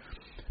wrestler.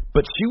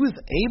 But she was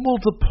able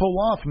to pull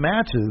off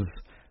matches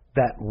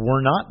that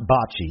were not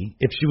botchy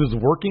if she was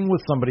working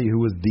with somebody who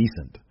was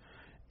decent.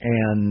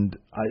 And,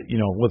 you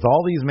know, with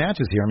all these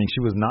matches here, I mean,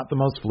 she was not the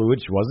most fluid.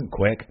 She wasn't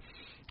quick.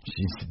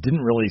 She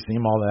didn't really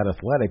seem all that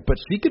athletic. But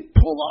she could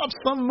pull off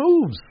some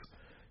moves.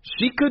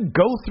 She could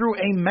go through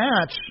a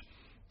match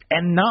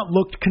and not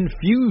look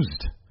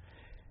confused.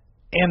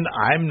 And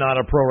I'm not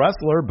a pro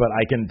wrestler, but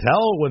I can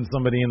tell when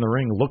somebody in the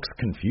ring looks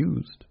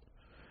confused.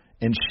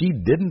 And she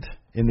didn't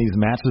in these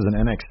matches in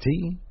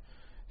NXT.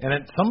 And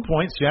at some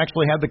points, she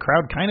actually had the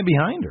crowd kind of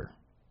behind her.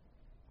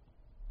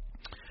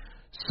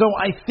 So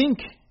I think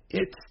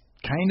it's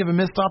kind of a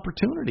missed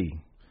opportunity.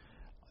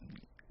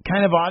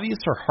 Kind of obvious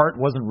her heart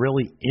wasn't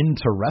really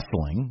into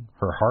wrestling.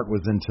 Her heart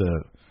was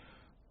into,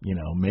 you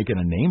know, making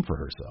a name for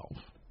herself.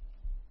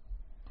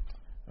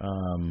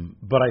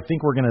 But I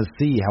think we're going to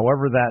see,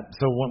 however that,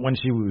 so when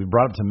she was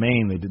brought up to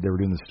Maine, they were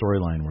doing the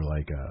storyline where,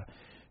 like,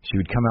 she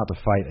would come out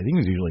to fight, I think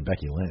it was usually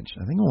Becky Lynch.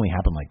 I think it only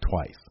happened, like,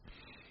 twice.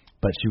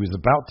 but she was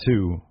about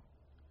to,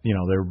 they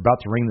were about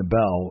to ring the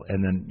bell,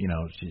 and then,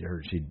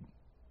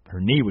 her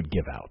knee would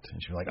give out,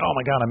 and she'd be like, "Oh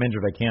my God, I'm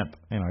injured. I can't.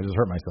 I just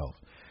hurt myself."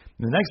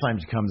 And the next time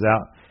she comes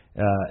out,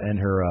 and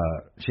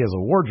she has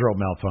a wardrobe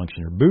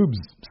malfunction. Her boobs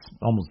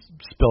almost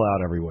spill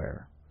out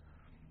everywhere.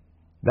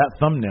 That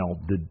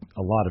thumbnail did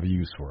a lot of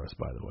use for us,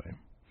 by the way.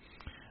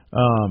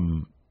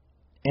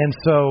 And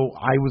so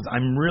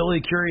I'm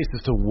really curious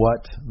as to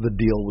what the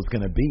deal was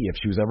going to be, if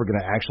she was ever going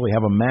to actually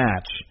have a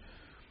match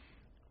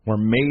where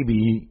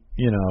maybe,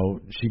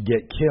 she'd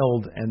get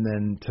killed and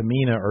then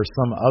Tamina or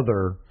some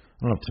other, I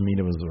don't know if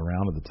Tamina was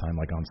around at the time,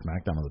 like on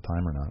SmackDown at the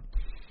time or not.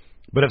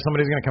 But if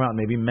somebody's going to come out and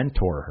maybe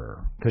mentor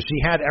her, because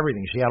she had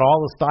everything. She had all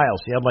the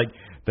styles. She had like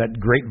that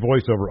great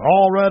voiceover,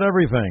 all read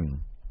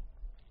everything.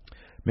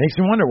 Makes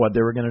me wonder what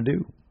they were going to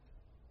do.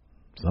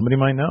 Somebody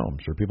might know. I'm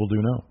sure people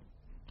do know.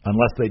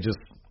 Unless they just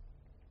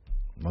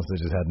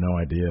had no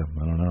idea.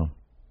 I don't know.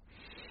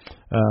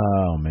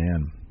 Oh,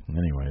 man.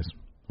 Anyways,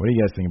 what do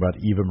you guys think about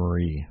Eva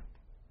Marie?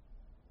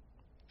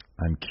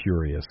 I'm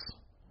curious.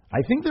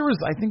 I think there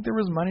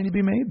was money to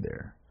be made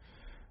there.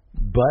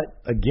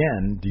 But,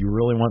 again, do you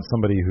really want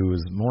somebody who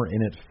is more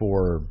in it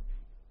for...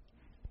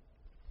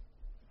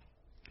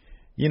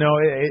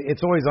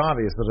 it's always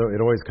obvious.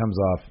 It always comes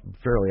off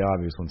fairly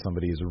obvious when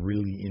somebody is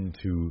really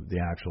into the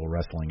actual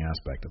wrestling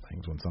aspect of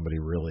things, when somebody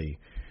really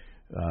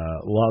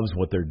loves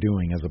what they're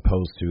doing as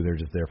opposed to they're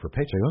just there for a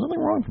paycheck. There's nothing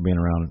wrong for being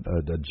around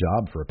a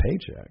job for a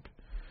paycheck.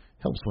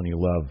 It helps when you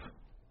love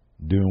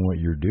doing what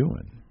you're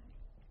doing.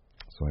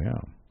 So,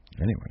 yeah.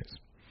 Anyways,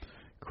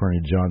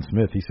 according to John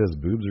Smith, he says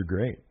boobs are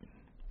great.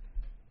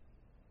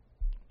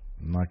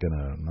 I'm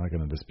not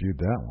gonna dispute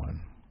that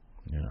one.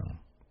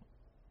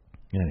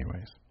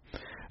 Anyways,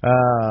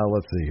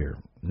 let's see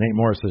here. Nate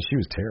Morris says she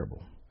was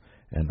terrible,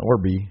 and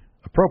Orby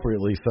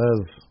appropriately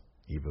says,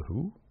 "Eva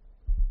who?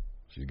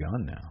 She's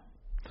gone now."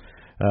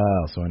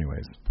 So,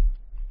 anyways,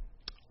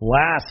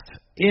 last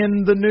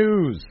in the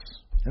news,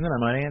 and then I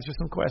might answer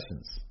some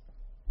questions.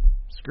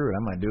 Screw it, I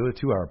might do a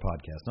 2-hour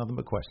podcast, nothing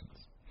but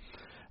questions.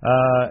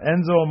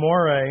 Enzo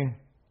Amore,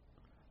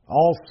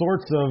 all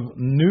sorts of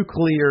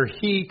nuclear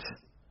heat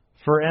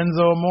for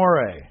Enzo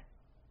Amore.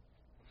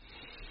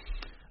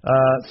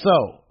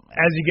 So,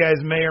 as you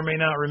guys may or may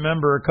not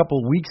remember, a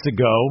couple weeks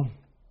ago,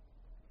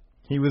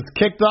 he was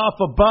kicked off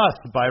a bus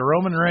by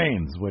Roman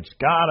Reigns, which,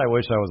 God, I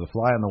wish I was a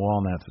fly on the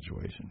wall in that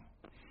situation.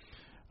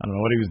 I don't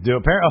know what he was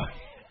doing. Apparently,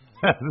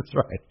 that's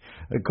right.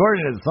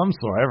 According to some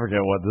source, I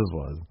forget what this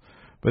was,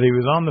 but he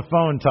was on the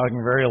phone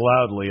talking very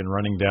loudly and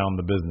running down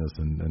the business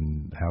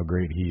and how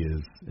great he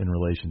is in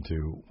relation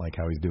to like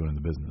how he's doing in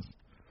the business.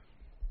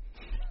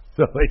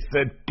 So they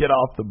said, "Get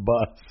off the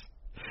bus."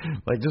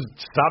 Like, just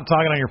stop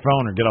talking on your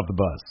phone or get off the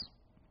bus.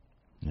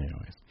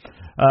 Anyways.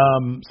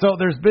 So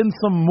there's been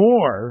some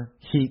more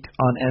heat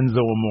on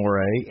Enzo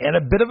Amore and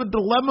a bit of a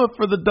dilemma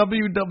for the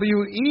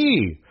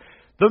WWE.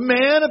 The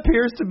man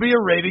appears to be a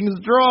ratings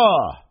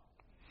draw.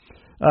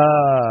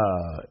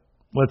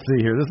 Let's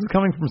see here. This is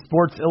coming from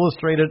Sports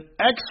Illustrated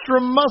Extra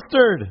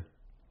Mustard.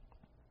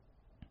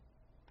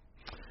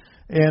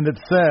 And it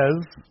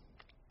says,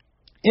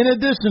 in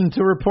addition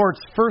to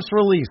reports first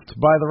released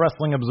by the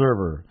Wrestling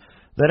Observer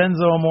that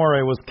Enzo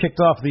Amore was kicked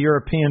off the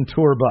European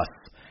tour bus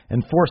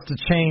and forced to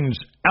change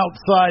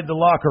outside the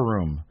locker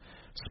room,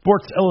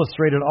 Sports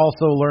Illustrated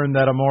also learned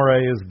that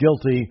Amore is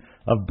guilty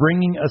of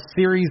bringing a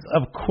series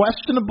of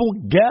questionable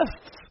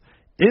guests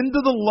into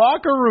the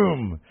locker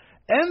room.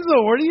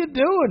 Enzo, what are you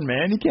doing,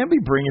 man? You can't be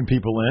bringing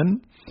people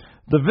in.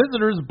 The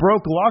visitors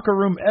broke locker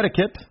room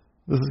etiquette.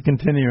 This is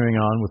continuing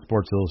on with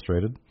Sports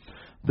Illustrated.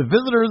 The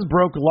visitors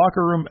broke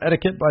locker room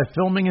etiquette by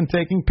filming and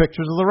taking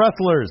pictures of the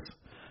wrestlers.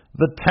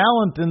 The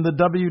talent in the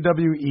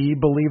WWE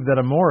believed that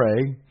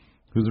Amore,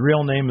 whose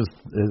real name is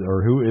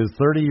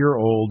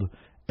 30-year-old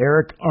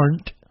Eric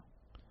Arndt,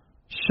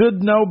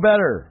 should know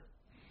better.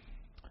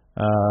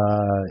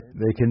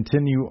 They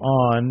continue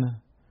on.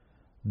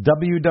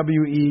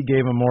 WWE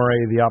gave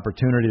Amore the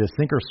opportunity to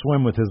sink or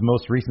swim with his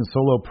most recent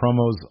solo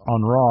promos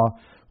on Raw,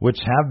 which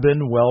have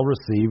been well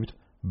received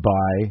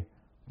by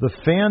the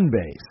fan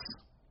base.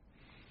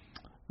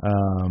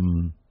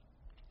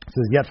 It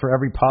says, yet for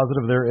every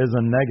positive there is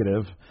a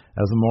negative,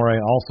 as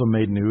Amore also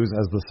made news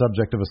as the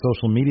subject of a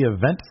social media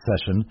vent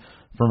session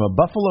from a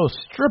Buffalo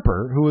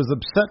stripper who was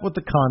upset with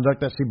the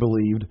conduct that she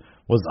believed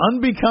was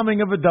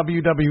unbecoming of a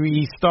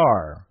WWE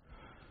star.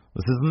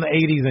 This isn't the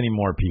 80s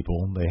anymore,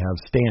 people. They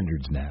have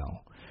standards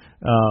now.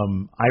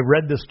 I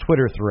read this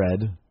Twitter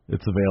thread.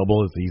 It's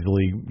available. It's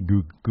easily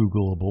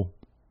Googleable.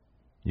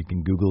 You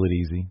can Google it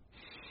easy.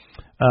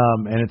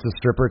 And it's a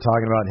stripper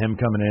talking about him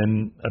coming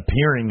in,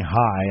 appearing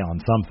high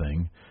on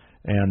something,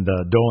 and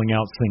doling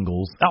out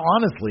singles. Now,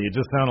 honestly, it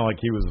just sounded like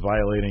he was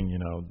violating,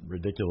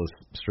 ridiculous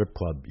strip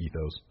club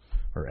ethos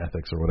or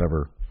ethics or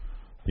whatever.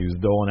 He was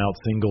doling out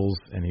singles,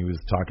 and he was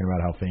talking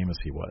about how famous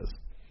he was.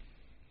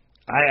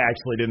 I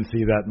actually didn't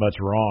see that much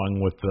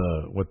wrong with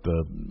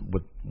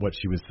what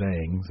she was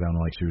saying. Sounded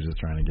like she was just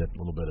trying to get a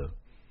little bit of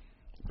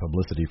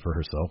publicity for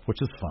herself,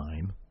 which is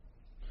fine.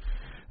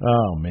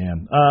 Oh,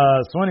 man.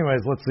 So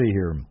anyways, let's see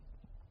here.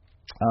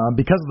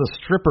 Because of the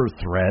stripper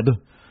thread,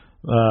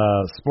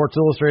 Sports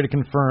Illustrated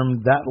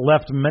confirmed that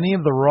left many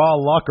of the Raw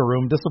locker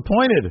room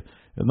disappointed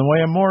in the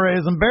way Amore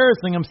is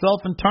embarrassing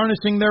himself and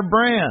tarnishing their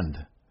brand.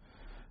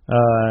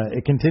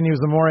 It continues,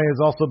 Amore has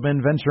also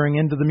been venturing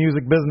into the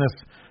music business,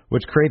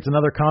 which creates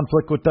another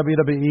conflict with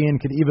WWE and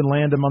could even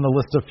land him on the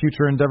list of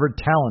future endeavored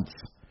talents.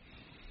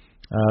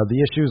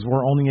 The issues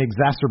were only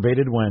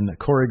exacerbated when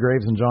Corey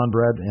Graves and John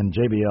Brett and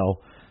JBL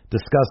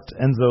discussed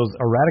Enzo's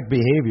erratic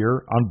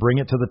behavior on Bring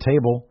It to the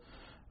Table.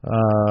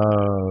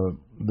 The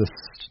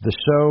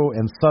show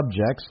and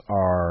subjects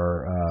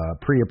are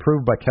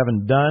pre-approved by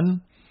Kevin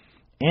Dunn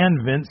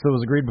and Vince, so it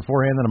was agreed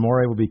beforehand that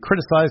Amore will be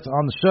criticized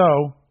on the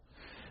show.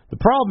 The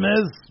problem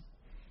is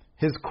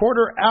his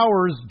quarter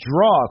hours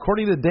draw.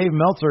 According to Dave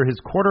Meltzer, his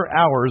quarter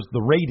hours,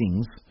 the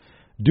ratings,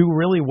 do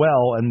really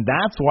well, and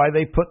that's why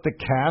they put the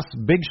Cass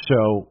Big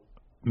Show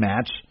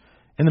match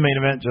in the main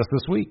event just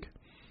this week.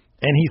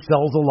 And he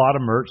sells a lot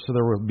of merch, so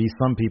there will be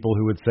some people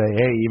who would say,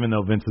 hey, even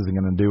though Vince isn't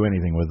going to do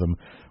anything with him,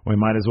 we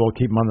might as well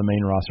keep him on the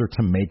main roster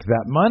to make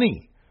that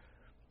money.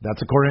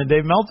 That's according to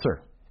Dave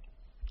Meltzer.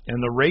 And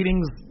the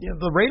ratings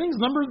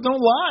numbers don't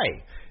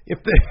lie.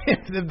 If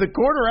the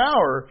quarter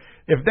hour,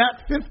 if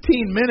that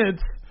 15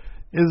 minutes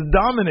is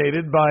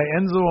dominated by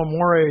Enzo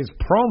Amore's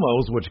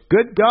promos, which,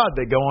 good God,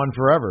 they go on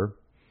forever,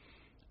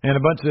 and a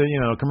bunch of,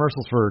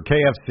 commercials for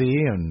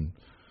KFC and,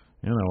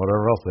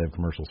 whatever else they have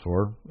commercials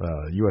for,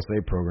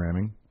 USA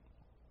programming,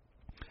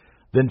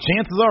 then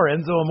chances are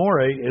Enzo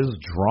Amore is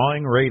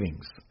drawing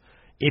ratings.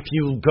 If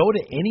you go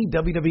to any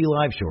WWE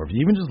live show, if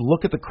you even just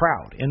look at the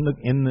crowd in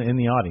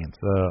the audience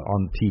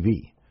on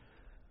TV,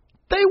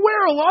 they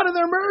wear a lot of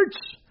their merch.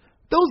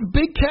 Those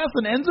big Cass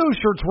and Enzo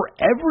shirts were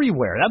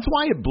everywhere. That's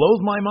why it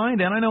blows my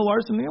mind. And I know,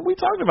 Larson, we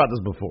talked about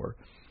this before.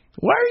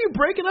 Why are you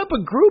breaking up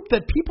a group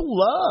that people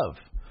love?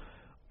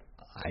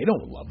 I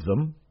don't love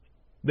them.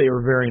 They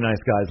were very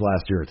nice guys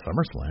last year at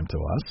SummerSlam to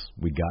us.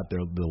 We got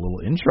the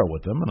little intro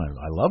with them, and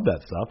I love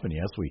that stuff. And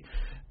yes, we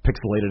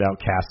pixelated out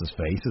Cass's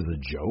face as a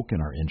joke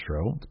in our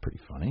intro. It's pretty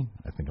funny.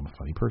 I think I'm a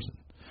funny person.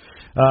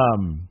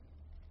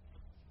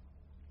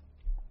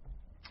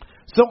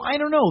 So I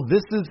don't know.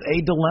 This is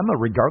a dilemma,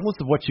 regardless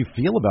of what you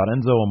feel about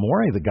Enzo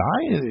Amore. The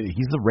guy,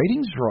 he's a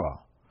ratings draw.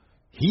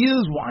 He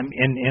is one,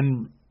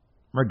 and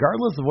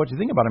regardless of what you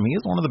think about him, he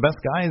is one of the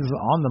best guys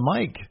on the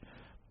mic.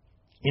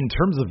 In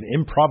terms of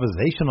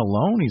improvisation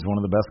alone, he's one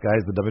of the best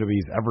guys the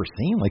WWE's ever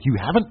seen. Like, you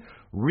haven't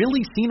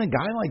really seen a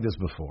guy like this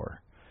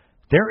before.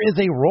 There is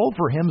a role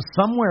for him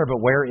somewhere, but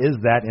where is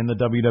that in the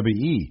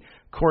WWE?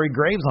 Corey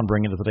Graves on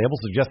Bring It to the Table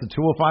suggested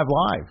 205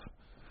 Live.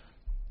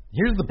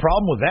 Here's the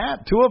problem with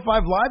that. 205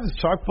 Live is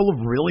chock full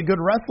of really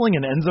good wrestling,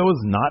 and Enzo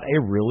is not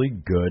a really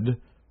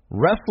good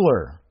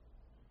wrestler.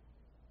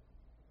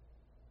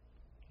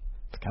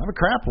 It's kind of a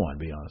crap one,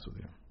 to be honest with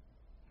you.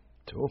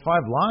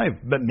 205 Live,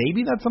 but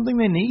maybe that's something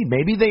they need.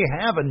 Maybe they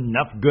have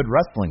enough good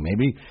wrestling.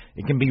 Maybe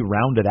it can be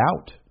rounded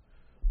out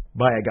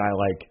by a guy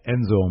like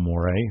Enzo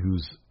Amore,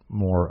 who's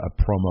more a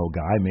promo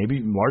guy.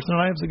 Maybe Larson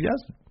and I have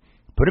suggested.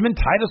 Put him in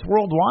Titus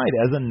Worldwide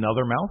as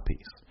another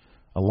mouthpiece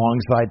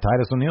alongside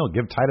Titus O'Neil.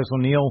 Give Titus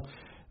O'Neil,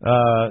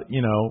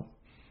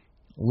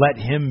 let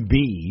him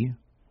be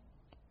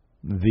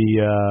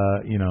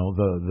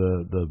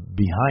the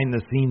behind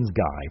the scenes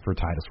guy for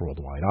Titus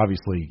Worldwide.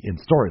 Obviously, in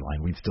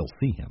storyline, we'd still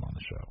see him on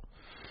the show.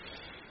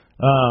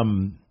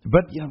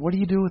 But what do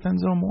you do with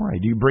Enzo Amore?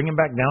 Do you bring him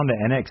back down to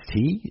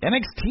NXT?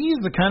 NXT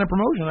is the kind of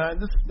promotion.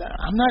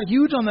 I'm not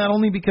huge on that,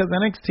 only because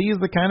NXT is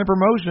the kind of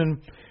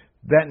promotion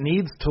that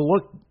needs to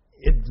look.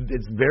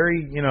 It's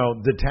very,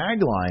 the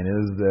tagline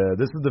is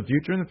this is the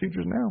future and the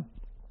future is now.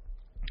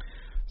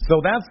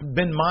 So that's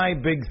been my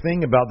big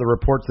thing about the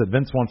reports that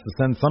Vince wants to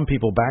send some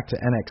people back to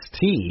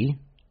NXT.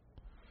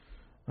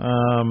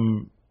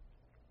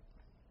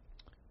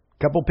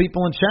 Couple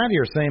people in chat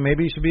here saying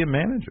maybe he should be a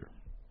manager.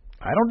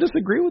 I don't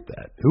disagree with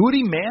that. Who would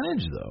he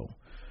manage, though?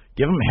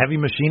 Give him heavy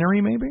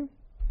machinery, maybe?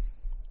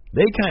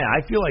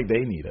 I feel like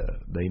they need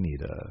a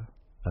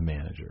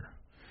manager.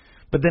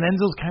 But then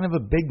Enzo's kind of a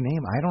big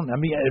name.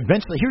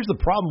 Eventually, here's the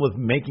problem with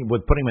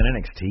putting him in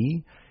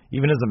NXT,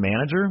 even as a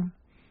manager.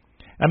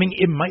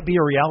 It might be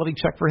a reality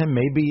check for him.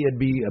 Maybe it'd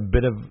be a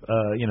bit of,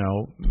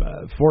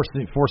 force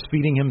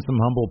feeding him some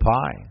humble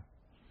pie.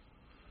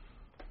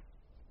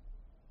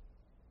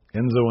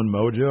 Enzo and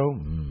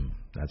Mojo,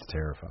 that's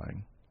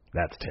terrifying.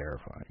 That's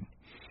terrifying.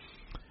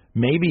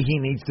 Maybe he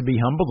needs to be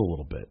humbled a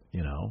little bit,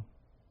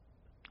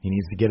 He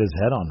needs to get his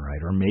head on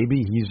right. Or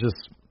maybe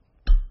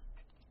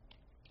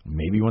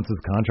maybe once his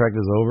contract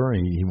is over,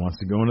 he wants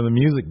to go into the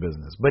music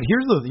business. But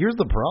here's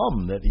the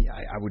problem that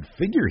I would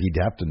figure he'd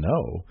have to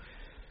know.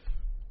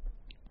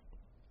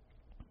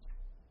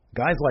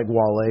 Guys like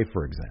Wale,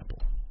 for example.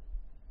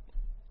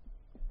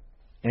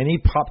 Any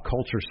pop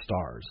culture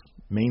stars,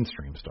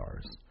 mainstream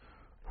stars,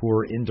 who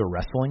are into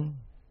wrestling,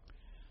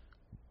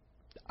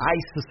 I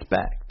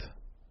suspect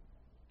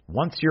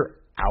once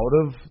you're out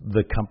of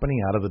the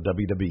company, out of the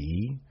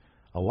WWE,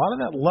 a lot of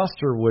that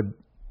luster would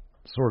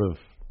sort of,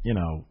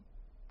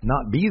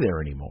 not be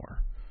there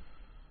anymore.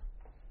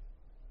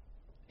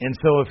 And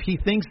so if he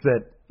thinks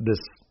that this,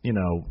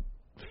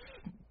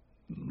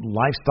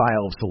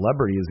 lifestyle of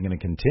celebrity is going to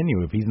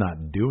continue if he's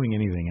not doing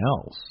anything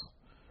else,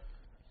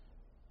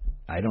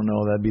 I don't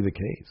know if that'd be the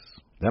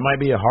case. That might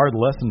be a hard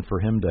lesson for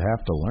him to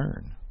have to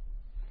learn.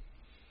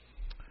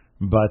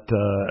 But,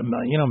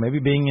 maybe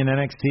being in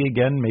NXT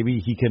again, maybe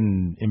he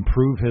can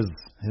improve his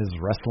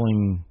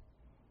wrestling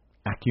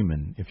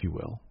acumen, if you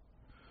will.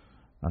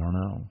 I don't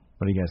know.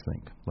 What do you guys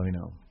think? Let me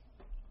know.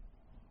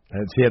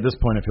 See, at this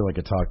point, I feel like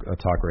a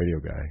talk radio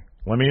guy.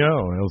 Let me know,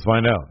 and let's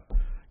find out.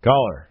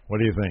 Caller, what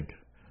do you think?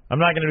 I'm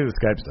not going to do the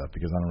Skype stuff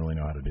because I don't really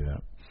know how to do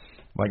that.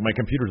 Like, my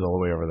computer's all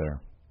the way over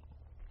there.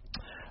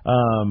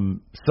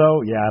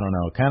 So, yeah, I don't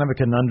know. Kind of a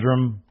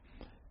conundrum.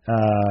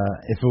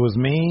 If it was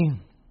me,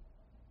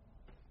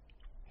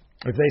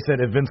 if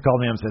Vince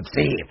called me and said,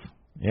 Steve.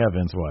 Yeah,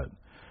 Vince, what?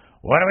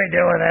 What do we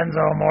do with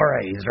Enzo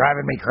Amore? He's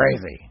driving me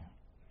crazy.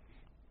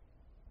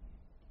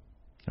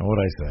 And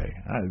what'd I say?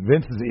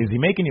 Vince, is he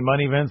making you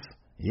money, Vince?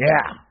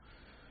 Yeah.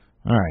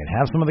 All right,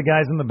 have some of the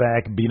guys in the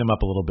back, beat him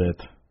up a little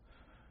bit.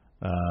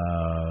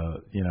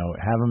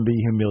 Have him be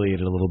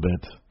humiliated a little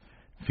bit.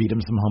 Feed him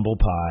some humble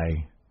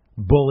pie.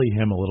 Bully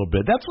him a little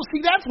bit. That's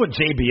what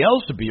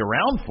JBL should be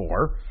around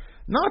for.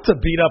 Not to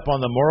beat up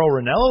on the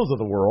Mauro Ranellos of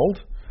the world.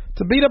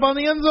 To beat up on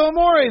the Enzo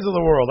Amores of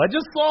the world. I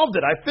just solved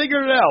it. I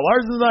figured it out.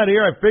 Larson's not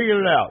here. I figured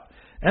it out.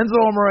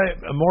 Enzo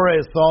Amore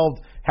is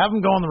solved. Have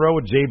him go on the road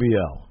with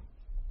JBL.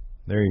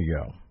 There you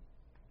go.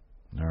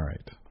 All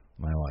right.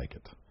 I like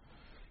it.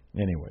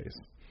 Anyways,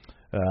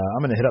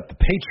 I'm going to hit up the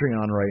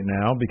Patreon right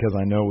now because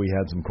I know we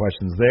had some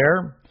questions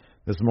there.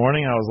 This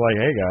morning I was like,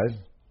 hey, guys,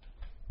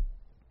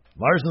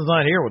 Larson's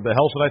not here. What the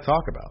hell should I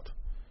talk about?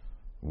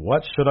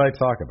 What should I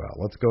talk about?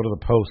 Let's go to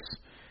the posts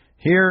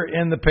here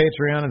in the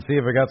Patreon and see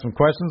if I got some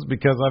questions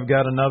because I've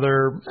got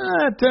another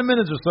 10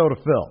 minutes or so to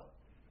fill.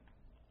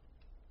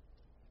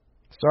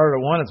 Started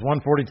at 1. It's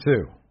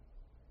 1:42.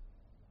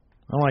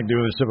 I don't like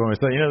doing this shit by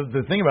myself.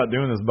 The thing about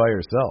doing this by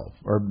yourself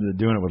or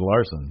doing it with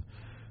Larson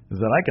is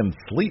that I can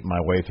sleep my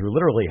way through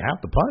literally half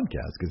the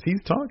podcast because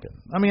he's talking.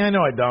 I mean, I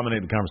know I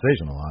dominate the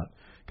conversation a lot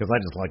because I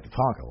just like to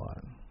talk a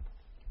lot.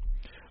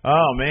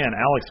 Oh, man,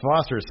 Alex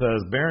Foster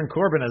says, Baron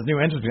Corbin has new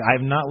entrance music. I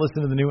have not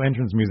listened to the new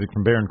entrance music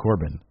from Baron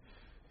Corbin.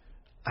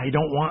 I'm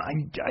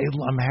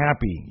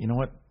happy. You know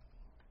what?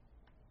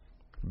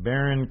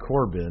 Baron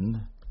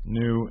Corbin,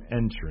 new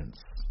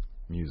entrance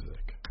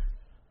music.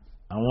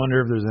 I wonder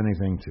if there's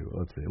anything to it.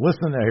 Let's see.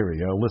 Here we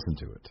go. Listen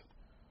to it.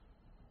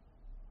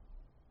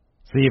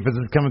 See, if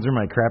it's coming through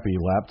my crappy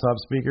laptop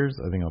speakers,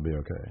 I think I'll be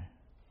okay.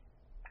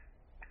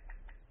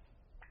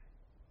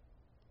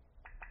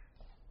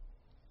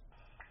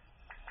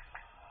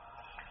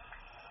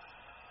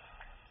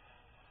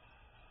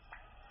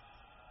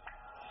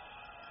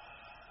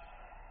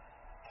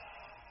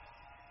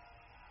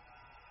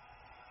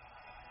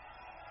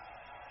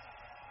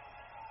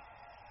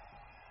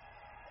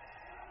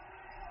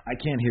 I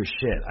can't hear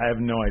shit. I have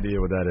no idea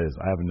what that is.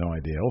 I have no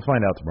idea. We'll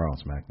find out tomorrow on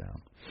SmackDown.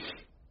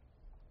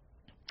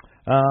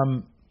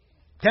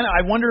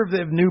 I wonder if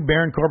the new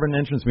Baron Corbin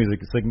entrance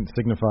music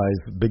signifies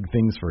big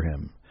things for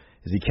him.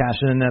 Is he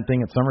cashing in that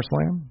thing at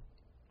SummerSlam?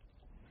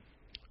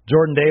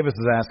 Jordan Davis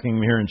is asking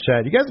me here in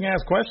chat. You guys can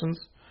ask questions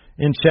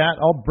in chat.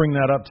 I'll bring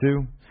that up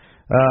too.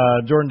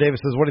 Jordan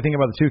Davis says, what do you think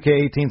about the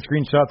 2K18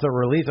 screenshots that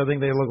were released? I think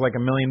they look like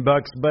 $1 million,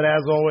 but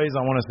as always,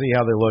 I want to see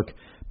how they look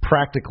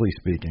practically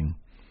speaking.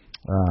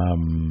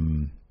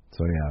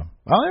 So yeah.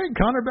 All right,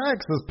 Connor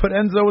Beck says put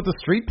Enzo with the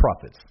Street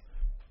Profits.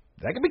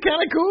 That could be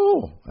kind of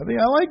cool. I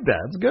like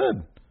that. It's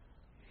good.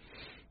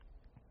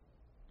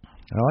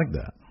 I like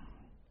that.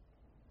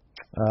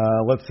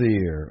 Let's see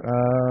here.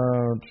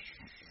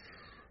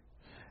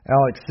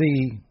 Alex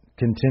C.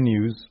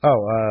 continues.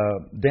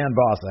 Dan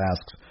Boss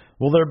asks,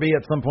 will there be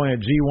at some point a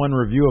G1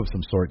 review of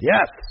some sort?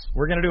 Yes.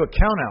 We're going to do a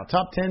count-out.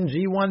 Top 10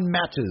 G1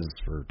 matches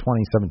for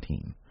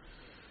 2017.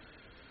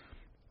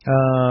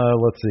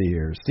 Let's see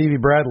here. Stevie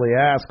Bradley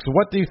asks,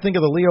 what do you think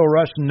of the Lio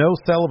Rush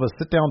no-sell of a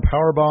sit-down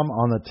powerbomb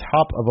on the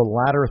top of a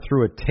ladder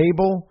through a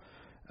table?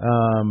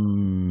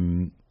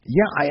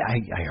 Yeah,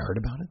 I heard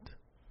about it.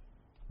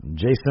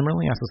 Jay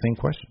Simmerly asked the same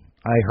question.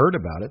 I heard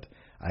about it.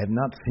 I have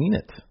not seen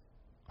it.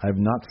 I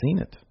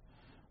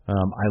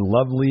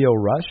love Lio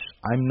Rush.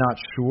 I'm not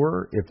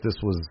sure if this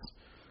was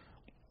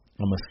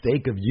a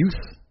mistake of youth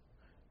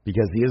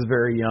because he is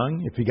very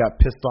young. If he got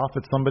pissed off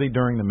at somebody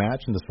during the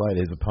match and decided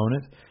his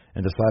opponent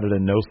and decided to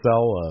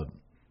no-sell a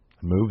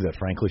move that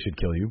frankly should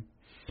kill you,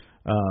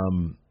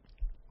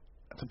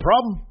 that's a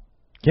problem.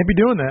 Can't be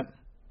doing that.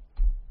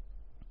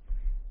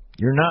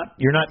 You're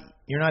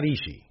not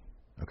Ishii,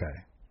 okay?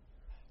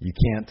 You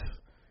can't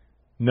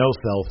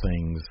no-sell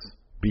things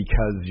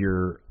because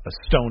you're a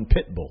stone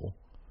pit bull.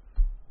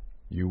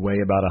 You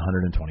weigh about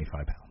 125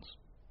 pounds.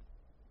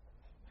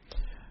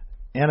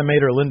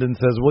 Animator Lyndon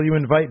says, will you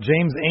invite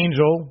James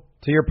Angel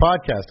to your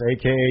podcast,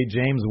 a.k.a.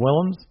 James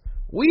Willems?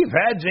 We've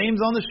had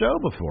James on the show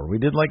before. We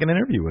did like an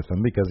interview with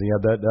him because he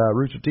had that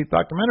Rooster Teeth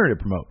documentary to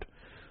promote.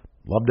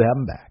 Love to have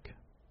him back.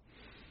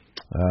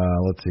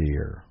 Let's see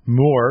here.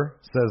 Moore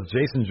says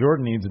Jason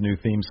Jordan needs a new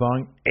theme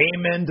song.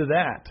 Amen to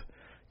that.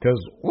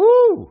 Because,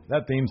 woo,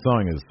 that theme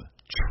song is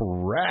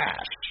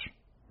trash.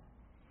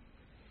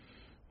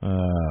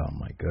 Oh,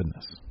 my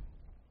goodness.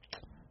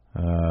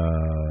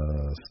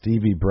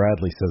 Stevie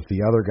Bradley says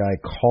the other guy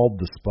called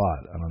the spot.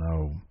 I don't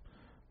know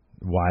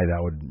why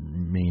that would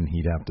mean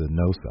he'd have to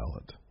no-sell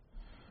it.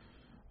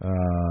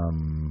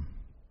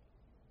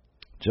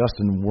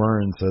 Justin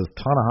Wern says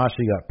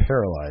Tanahashi got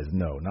paralyzed.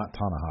 No, not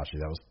Tanahashi.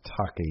 That was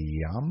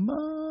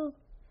Takayama?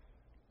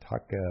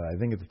 I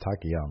think it's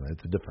Takayama.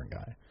 It's a different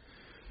guy.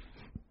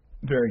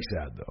 Very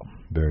sad, though.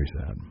 Very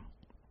sad.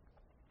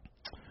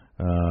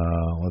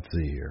 Let's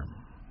see here.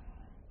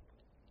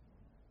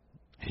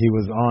 He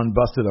was on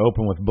Busted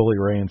Open with Bully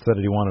Ray and said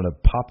that he wanted to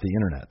pop the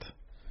internet.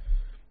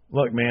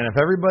 Look, man, if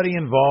everybody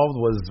involved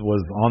was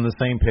on the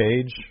same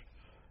page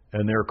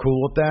and they're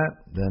cool with that,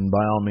 then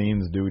by all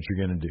means do what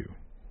you're going to do.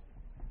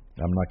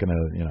 I'm not going to,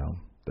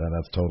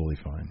 that's totally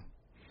fine.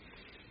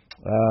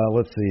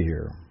 Let's see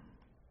here.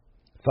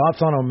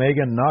 Thoughts on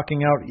Omega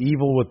knocking out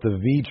Evil with the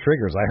V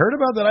triggers. I heard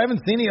about that. I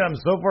haven't seen it. I'm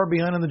so far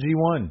behind in the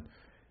G1.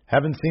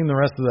 Haven't seen the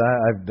rest of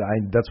that.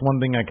 That's one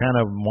thing I kind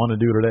of want to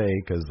do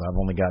today because I've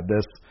only got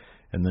this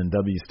and then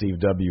W Steve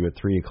W at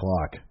 3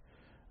 o'clock.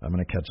 I'm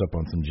going to catch up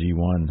on some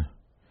G1.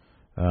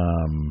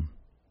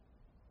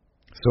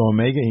 So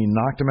Omega, he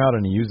knocked him out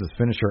and he used his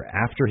finisher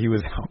after he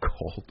was out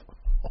cold.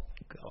 Oh,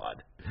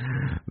 God.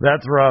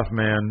 That's rough,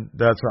 man.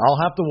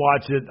 I'll have to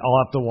watch it. I'll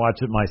have to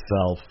watch it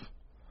myself.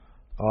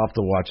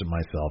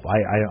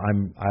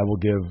 I will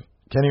give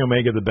Kenny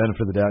Omega the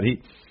benefit of the doubt.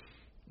 He,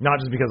 not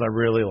just because I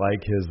really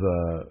like his,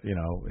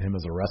 him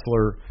as a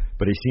wrestler,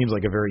 but he seems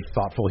like a very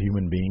thoughtful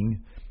human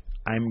being.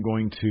 I'm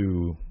going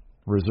to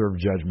reserve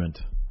judgment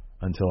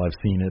until I've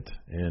seen it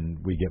and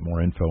we get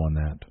more info on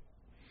that.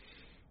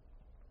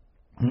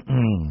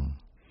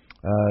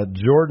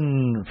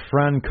 Jordan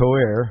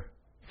Francoeur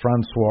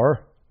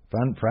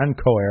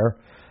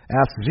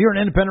asks, if you're an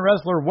independent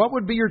wrestler, what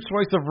would be your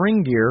choice of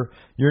ring gear,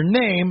 your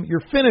name, your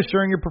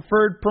finisher, and your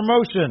preferred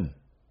promotion?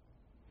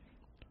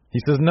 He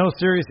says, no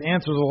serious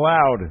answers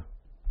allowed.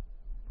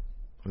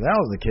 If that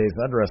was the case,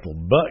 I'd wrestle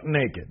buck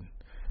naked.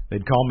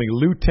 They'd call me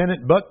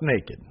Lieutenant Buck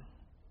Naked.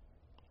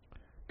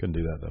 Couldn't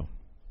do that, though.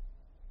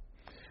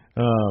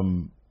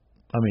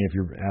 If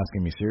you're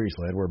asking me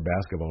seriously, I'd wear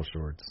basketball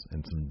shorts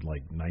and some,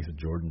 nice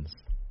Jordans.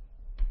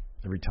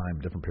 Every time,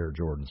 different pair of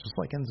Jordans, just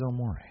like Enzo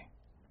Amore.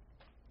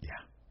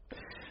 Yeah.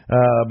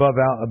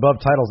 Above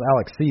titles,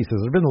 Alex C. says,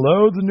 there's been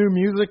loads of new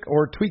music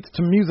or tweets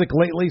to music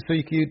lately, so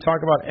you can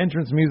talk about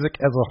entrance music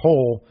as a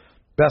whole,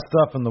 best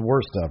stuff and the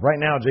worst stuff. Right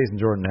now, Jason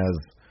Jordan has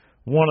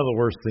one of the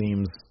worst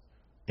themes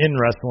in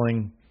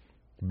wrestling.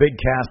 Big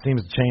Cass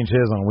seems to change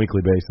his on a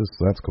weekly basis,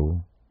 so that's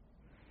cool.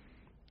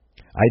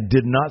 I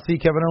did not see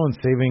Kevin Owens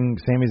saving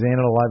Sami Zayn at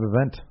a live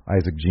event.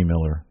 Isaac G.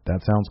 Miller.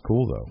 That sounds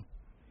cool, though.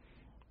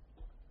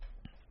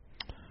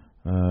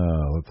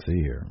 Let's see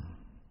here.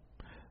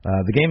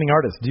 The Gaming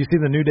Artist. Do you see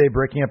the New Day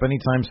breaking up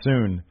anytime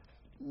soon?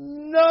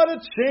 Not a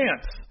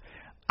chance.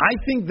 I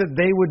think that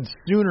they would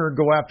sooner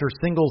go after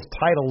singles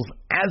titles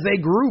as a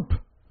group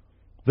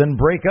than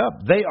break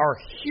up. They are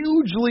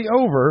hugely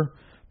over.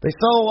 They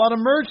sell a lot of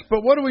merch,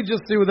 but what do we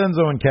just see with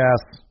Enzo and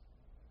Cass?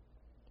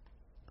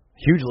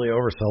 Hugely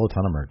over, sell a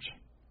ton of merch.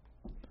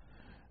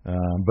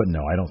 But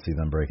no, I don't see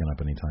them breaking up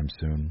anytime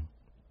soon.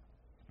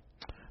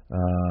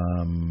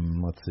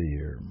 Let's see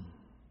here.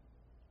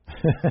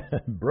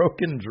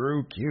 Broken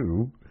Drew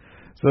Q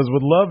says,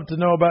 would love to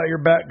know about your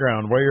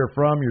background, where you're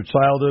from, your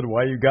childhood,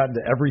 why you got into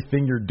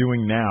everything you're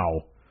doing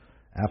now.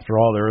 After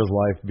all, there is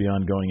life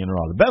beyond going in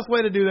Raw. The best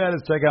way to do that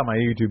is check out my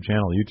YouTube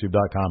channel,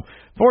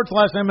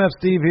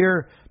 youtube.com/MFSteve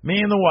here.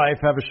 Me and the wife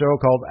have a show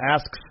called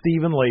Ask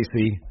Stephen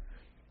Lacey,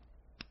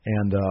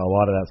 and a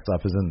lot of that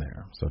stuff is in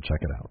there, so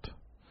check it out.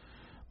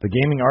 The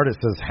Gaming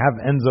Artist says, have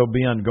Enzo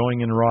be on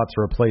Going in Raw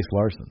to replace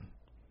Larson.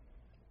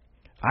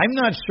 I'm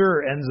not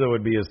sure Enzo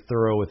would be as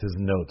thorough with his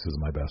notes as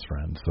my best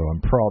friend, so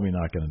I'm probably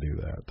not going to do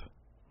that.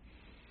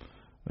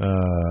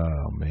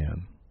 Oh,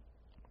 man.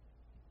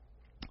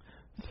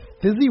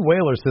 Fizzy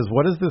Whaler says,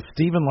 what is this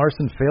Steven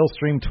Larson fail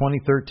stream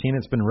 2013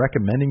 it's been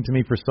recommending to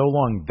me for so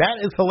long?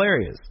 That is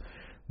hilarious.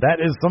 That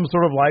is some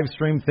sort of live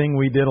stream thing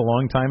we did a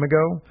long time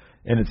ago,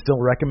 and it's still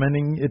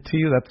recommending it to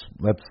you.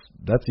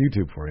 That's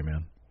YouTube for you,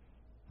 man.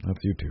 That's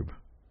YouTube.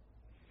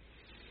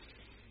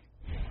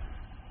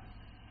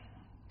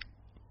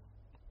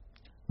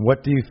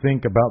 What do you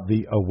think about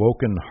the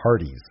Awoken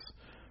Hardys?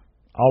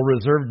 I'll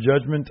reserve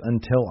judgment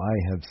until I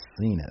have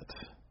seen it.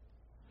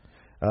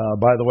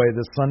 By the way,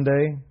 this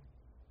Sunday,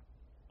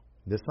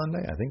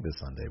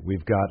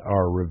 we've got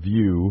our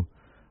review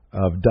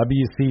of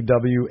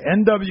WCW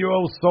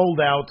NWO Sold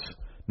Out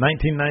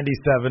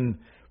 1997.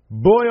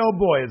 Boy, oh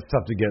boy, it's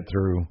tough to get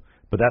through.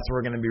 But that's what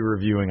we're going to be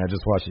reviewing. I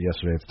just watched it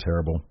yesterday. It's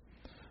terrible.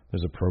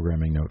 There's a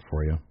programming note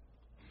for you.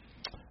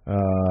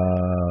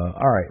 All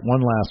right, one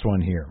last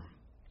one here.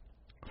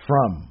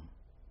 From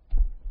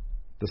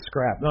the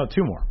scrap. No,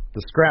 two more.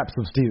 The scraps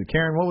of Steve.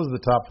 Karen, what was the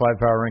top 5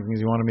 power rankings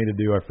you wanted me to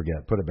do? I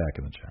forget. Put it back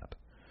in the chat.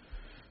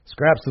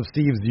 Scraps of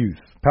Steve's youth.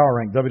 Power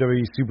rank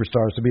WWE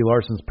superstars to be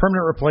Larson's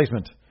permanent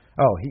replacement.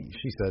 Oh,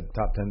 she said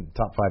top 5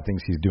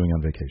 things he's doing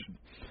on vacation.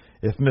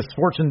 If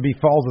misfortune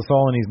befalls us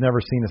all and he's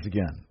never seen us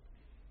again.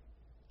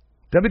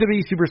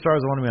 WWE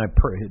superstars I want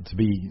to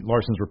be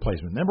Larson's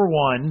replacement. Number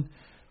 1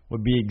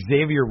 would be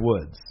Xavier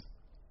Woods.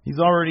 He's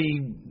already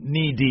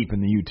knee deep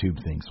in the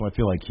YouTube thing, so I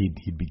feel like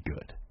he'd be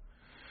good.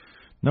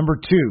 Number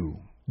 2,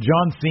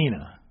 John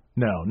Cena.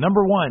 No,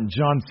 number 1,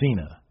 John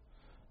Cena.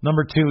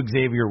 Number 2,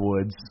 Xavier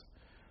Woods.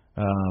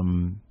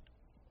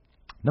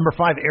 Number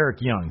 5,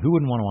 Eric Young. Who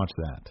wouldn't want to watch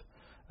that?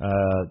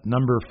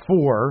 Number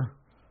 4,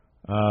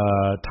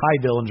 Ty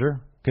Dillinger,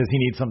 because he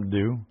needs something to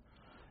do.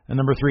 And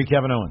number 3,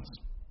 Kevin Owens.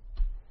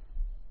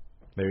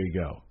 There you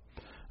go.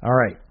 All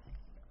right.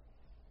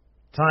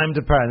 Time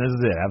to pass. This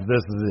is it.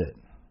 This is it.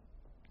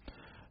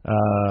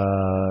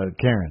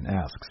 Karen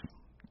asks,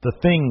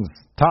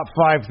 top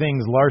 5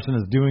 things Larson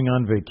is doing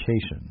on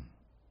vacation.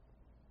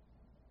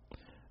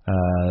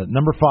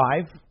 Number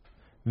 5,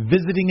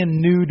 visiting a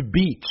nude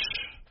beach.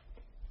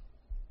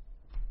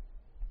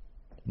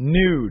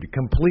 Nude,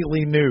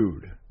 completely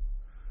nude.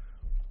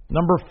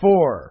 Number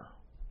 4,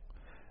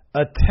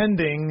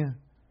 attending.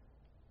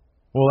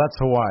 Well, that's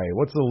Hawaii.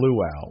 What's a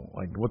luau?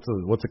 Like,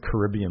 what's a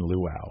Caribbean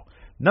luau?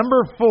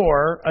 Number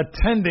 4,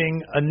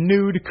 attending a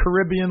nude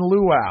Caribbean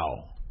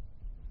luau.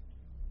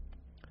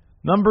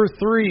 Number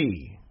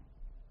 3,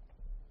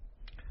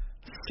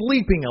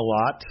 sleeping a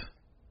lot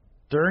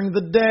during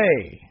the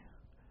day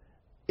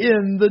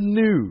in the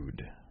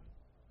nude.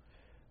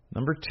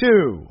 Number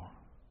 2,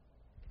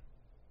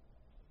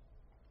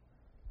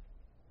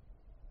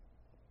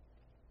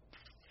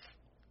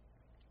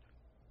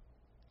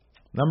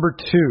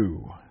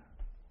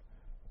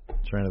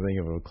 trying to think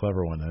of a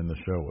clever one to end the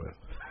show with.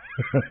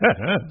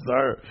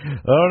 Sorry.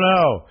 Oh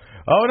no,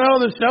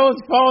 the show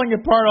is falling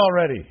apart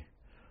already.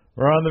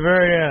 We're on the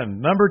very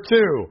end. Number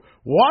 2,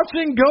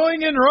 watching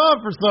Going in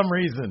Raw for some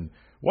reason.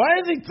 Why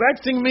is he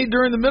texting me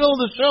during the middle of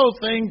the show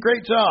saying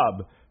great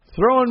job?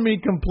 Throwing me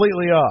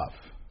completely off.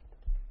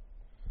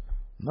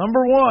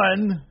 Number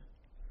 1,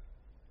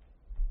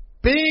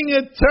 being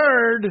a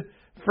turd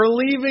for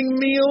leaving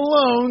me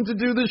alone to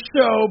do the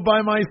show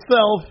by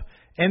myself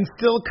and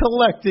still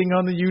collecting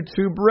on the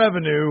YouTube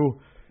revenue.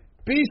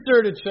 Be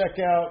sure to check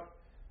out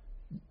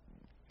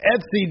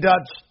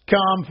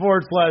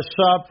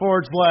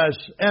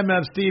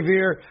Etsy.com/shop/MF Steve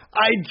here.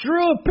 I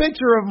drew a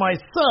picture of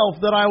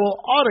myself that I will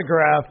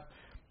autograph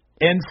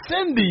and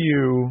send to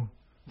you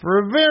for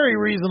a very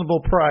reasonable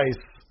price.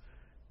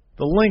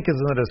 The link is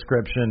in the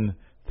description.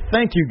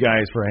 Thank you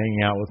guys for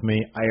hanging out with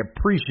me. I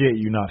appreciate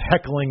you not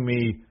heckling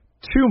me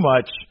too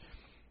much.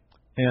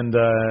 And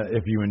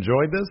if you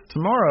enjoyed this,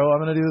 tomorrow I'm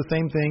going to do the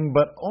same thing,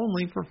 but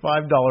only for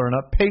 $5 and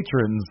up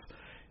patrons.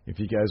 If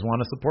you guys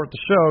want to support the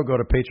show, go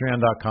to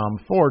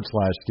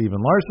patreon.com/Steven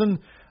Larson.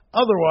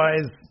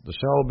 Otherwise, the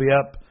show will be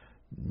up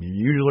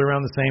usually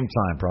around the same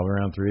time, probably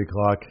around 3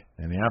 o'clock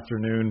in the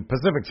afternoon,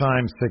 Pacific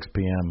time, 6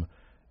 p.m.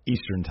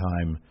 Eastern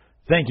time.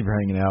 Thank you for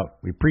hanging out.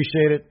 We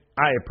appreciate it.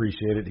 I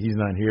appreciate it. He's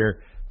not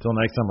here. Until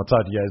next time, I'll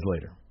talk to you guys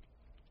later.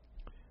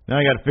 Now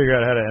I got to figure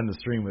out how to end the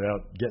stream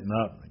without getting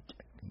up.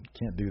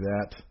 Can't do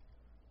that.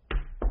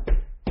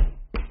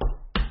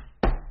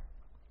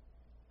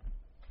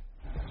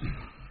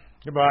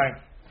 Goodbye.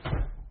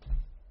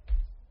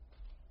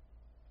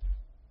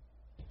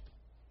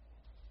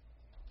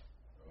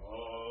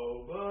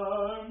 All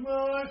by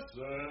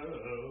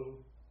myself.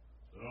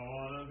 Don't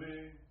wanna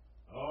be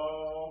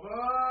all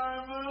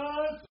by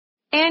myself.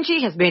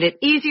 Angie has made it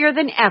easier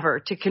than ever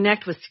to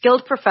connect with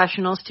skilled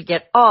professionals to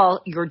get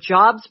all your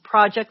jobs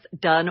projects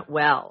done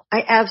well.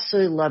 I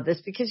absolutely love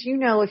this because,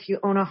 if you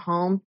own a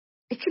home,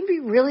 it can be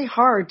really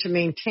hard to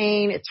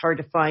maintain. It's hard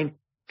to find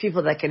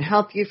people that can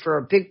help you for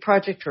a big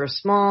project or a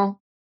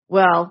small.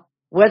 Well,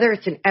 whether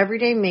it's in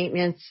everyday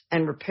maintenance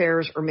and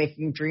repairs or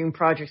making dream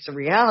projects a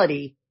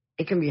reality,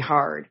 it can be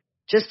hard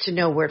just to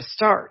know where to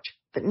start.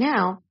 But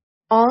now,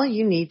 all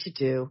you need to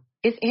do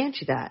is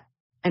Angie that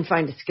and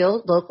find a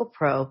skilled local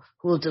pro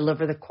who will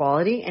deliver the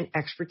quality and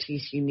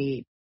expertise you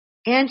need.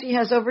 Angie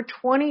has over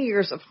 20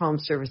 years of home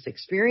service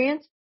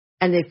experience,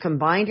 and they've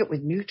combined it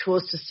with new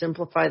tools to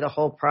simplify the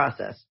whole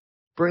process.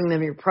 Bring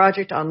them your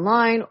project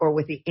online or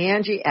with the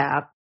Angie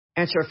app,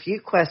 answer a few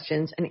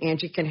questions, and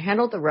Angie can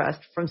handle the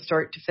rest from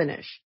start to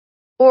finish.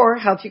 Or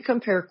help you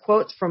compare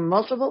quotes from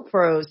multiple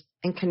pros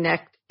and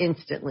connect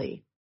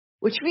instantly,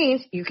 which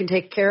means you can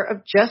take care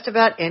of just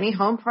about any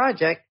home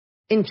project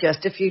in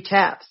just a few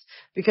taps.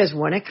 Because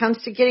when it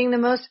comes to getting the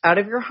most out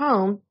of your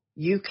home,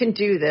 you can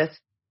do this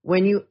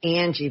when you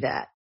Angie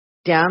that.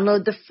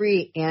 Download the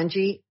free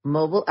Angie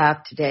mobile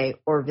app today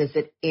or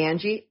visit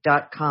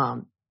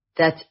Angie.com.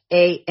 That's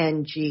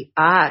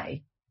ANGI.com.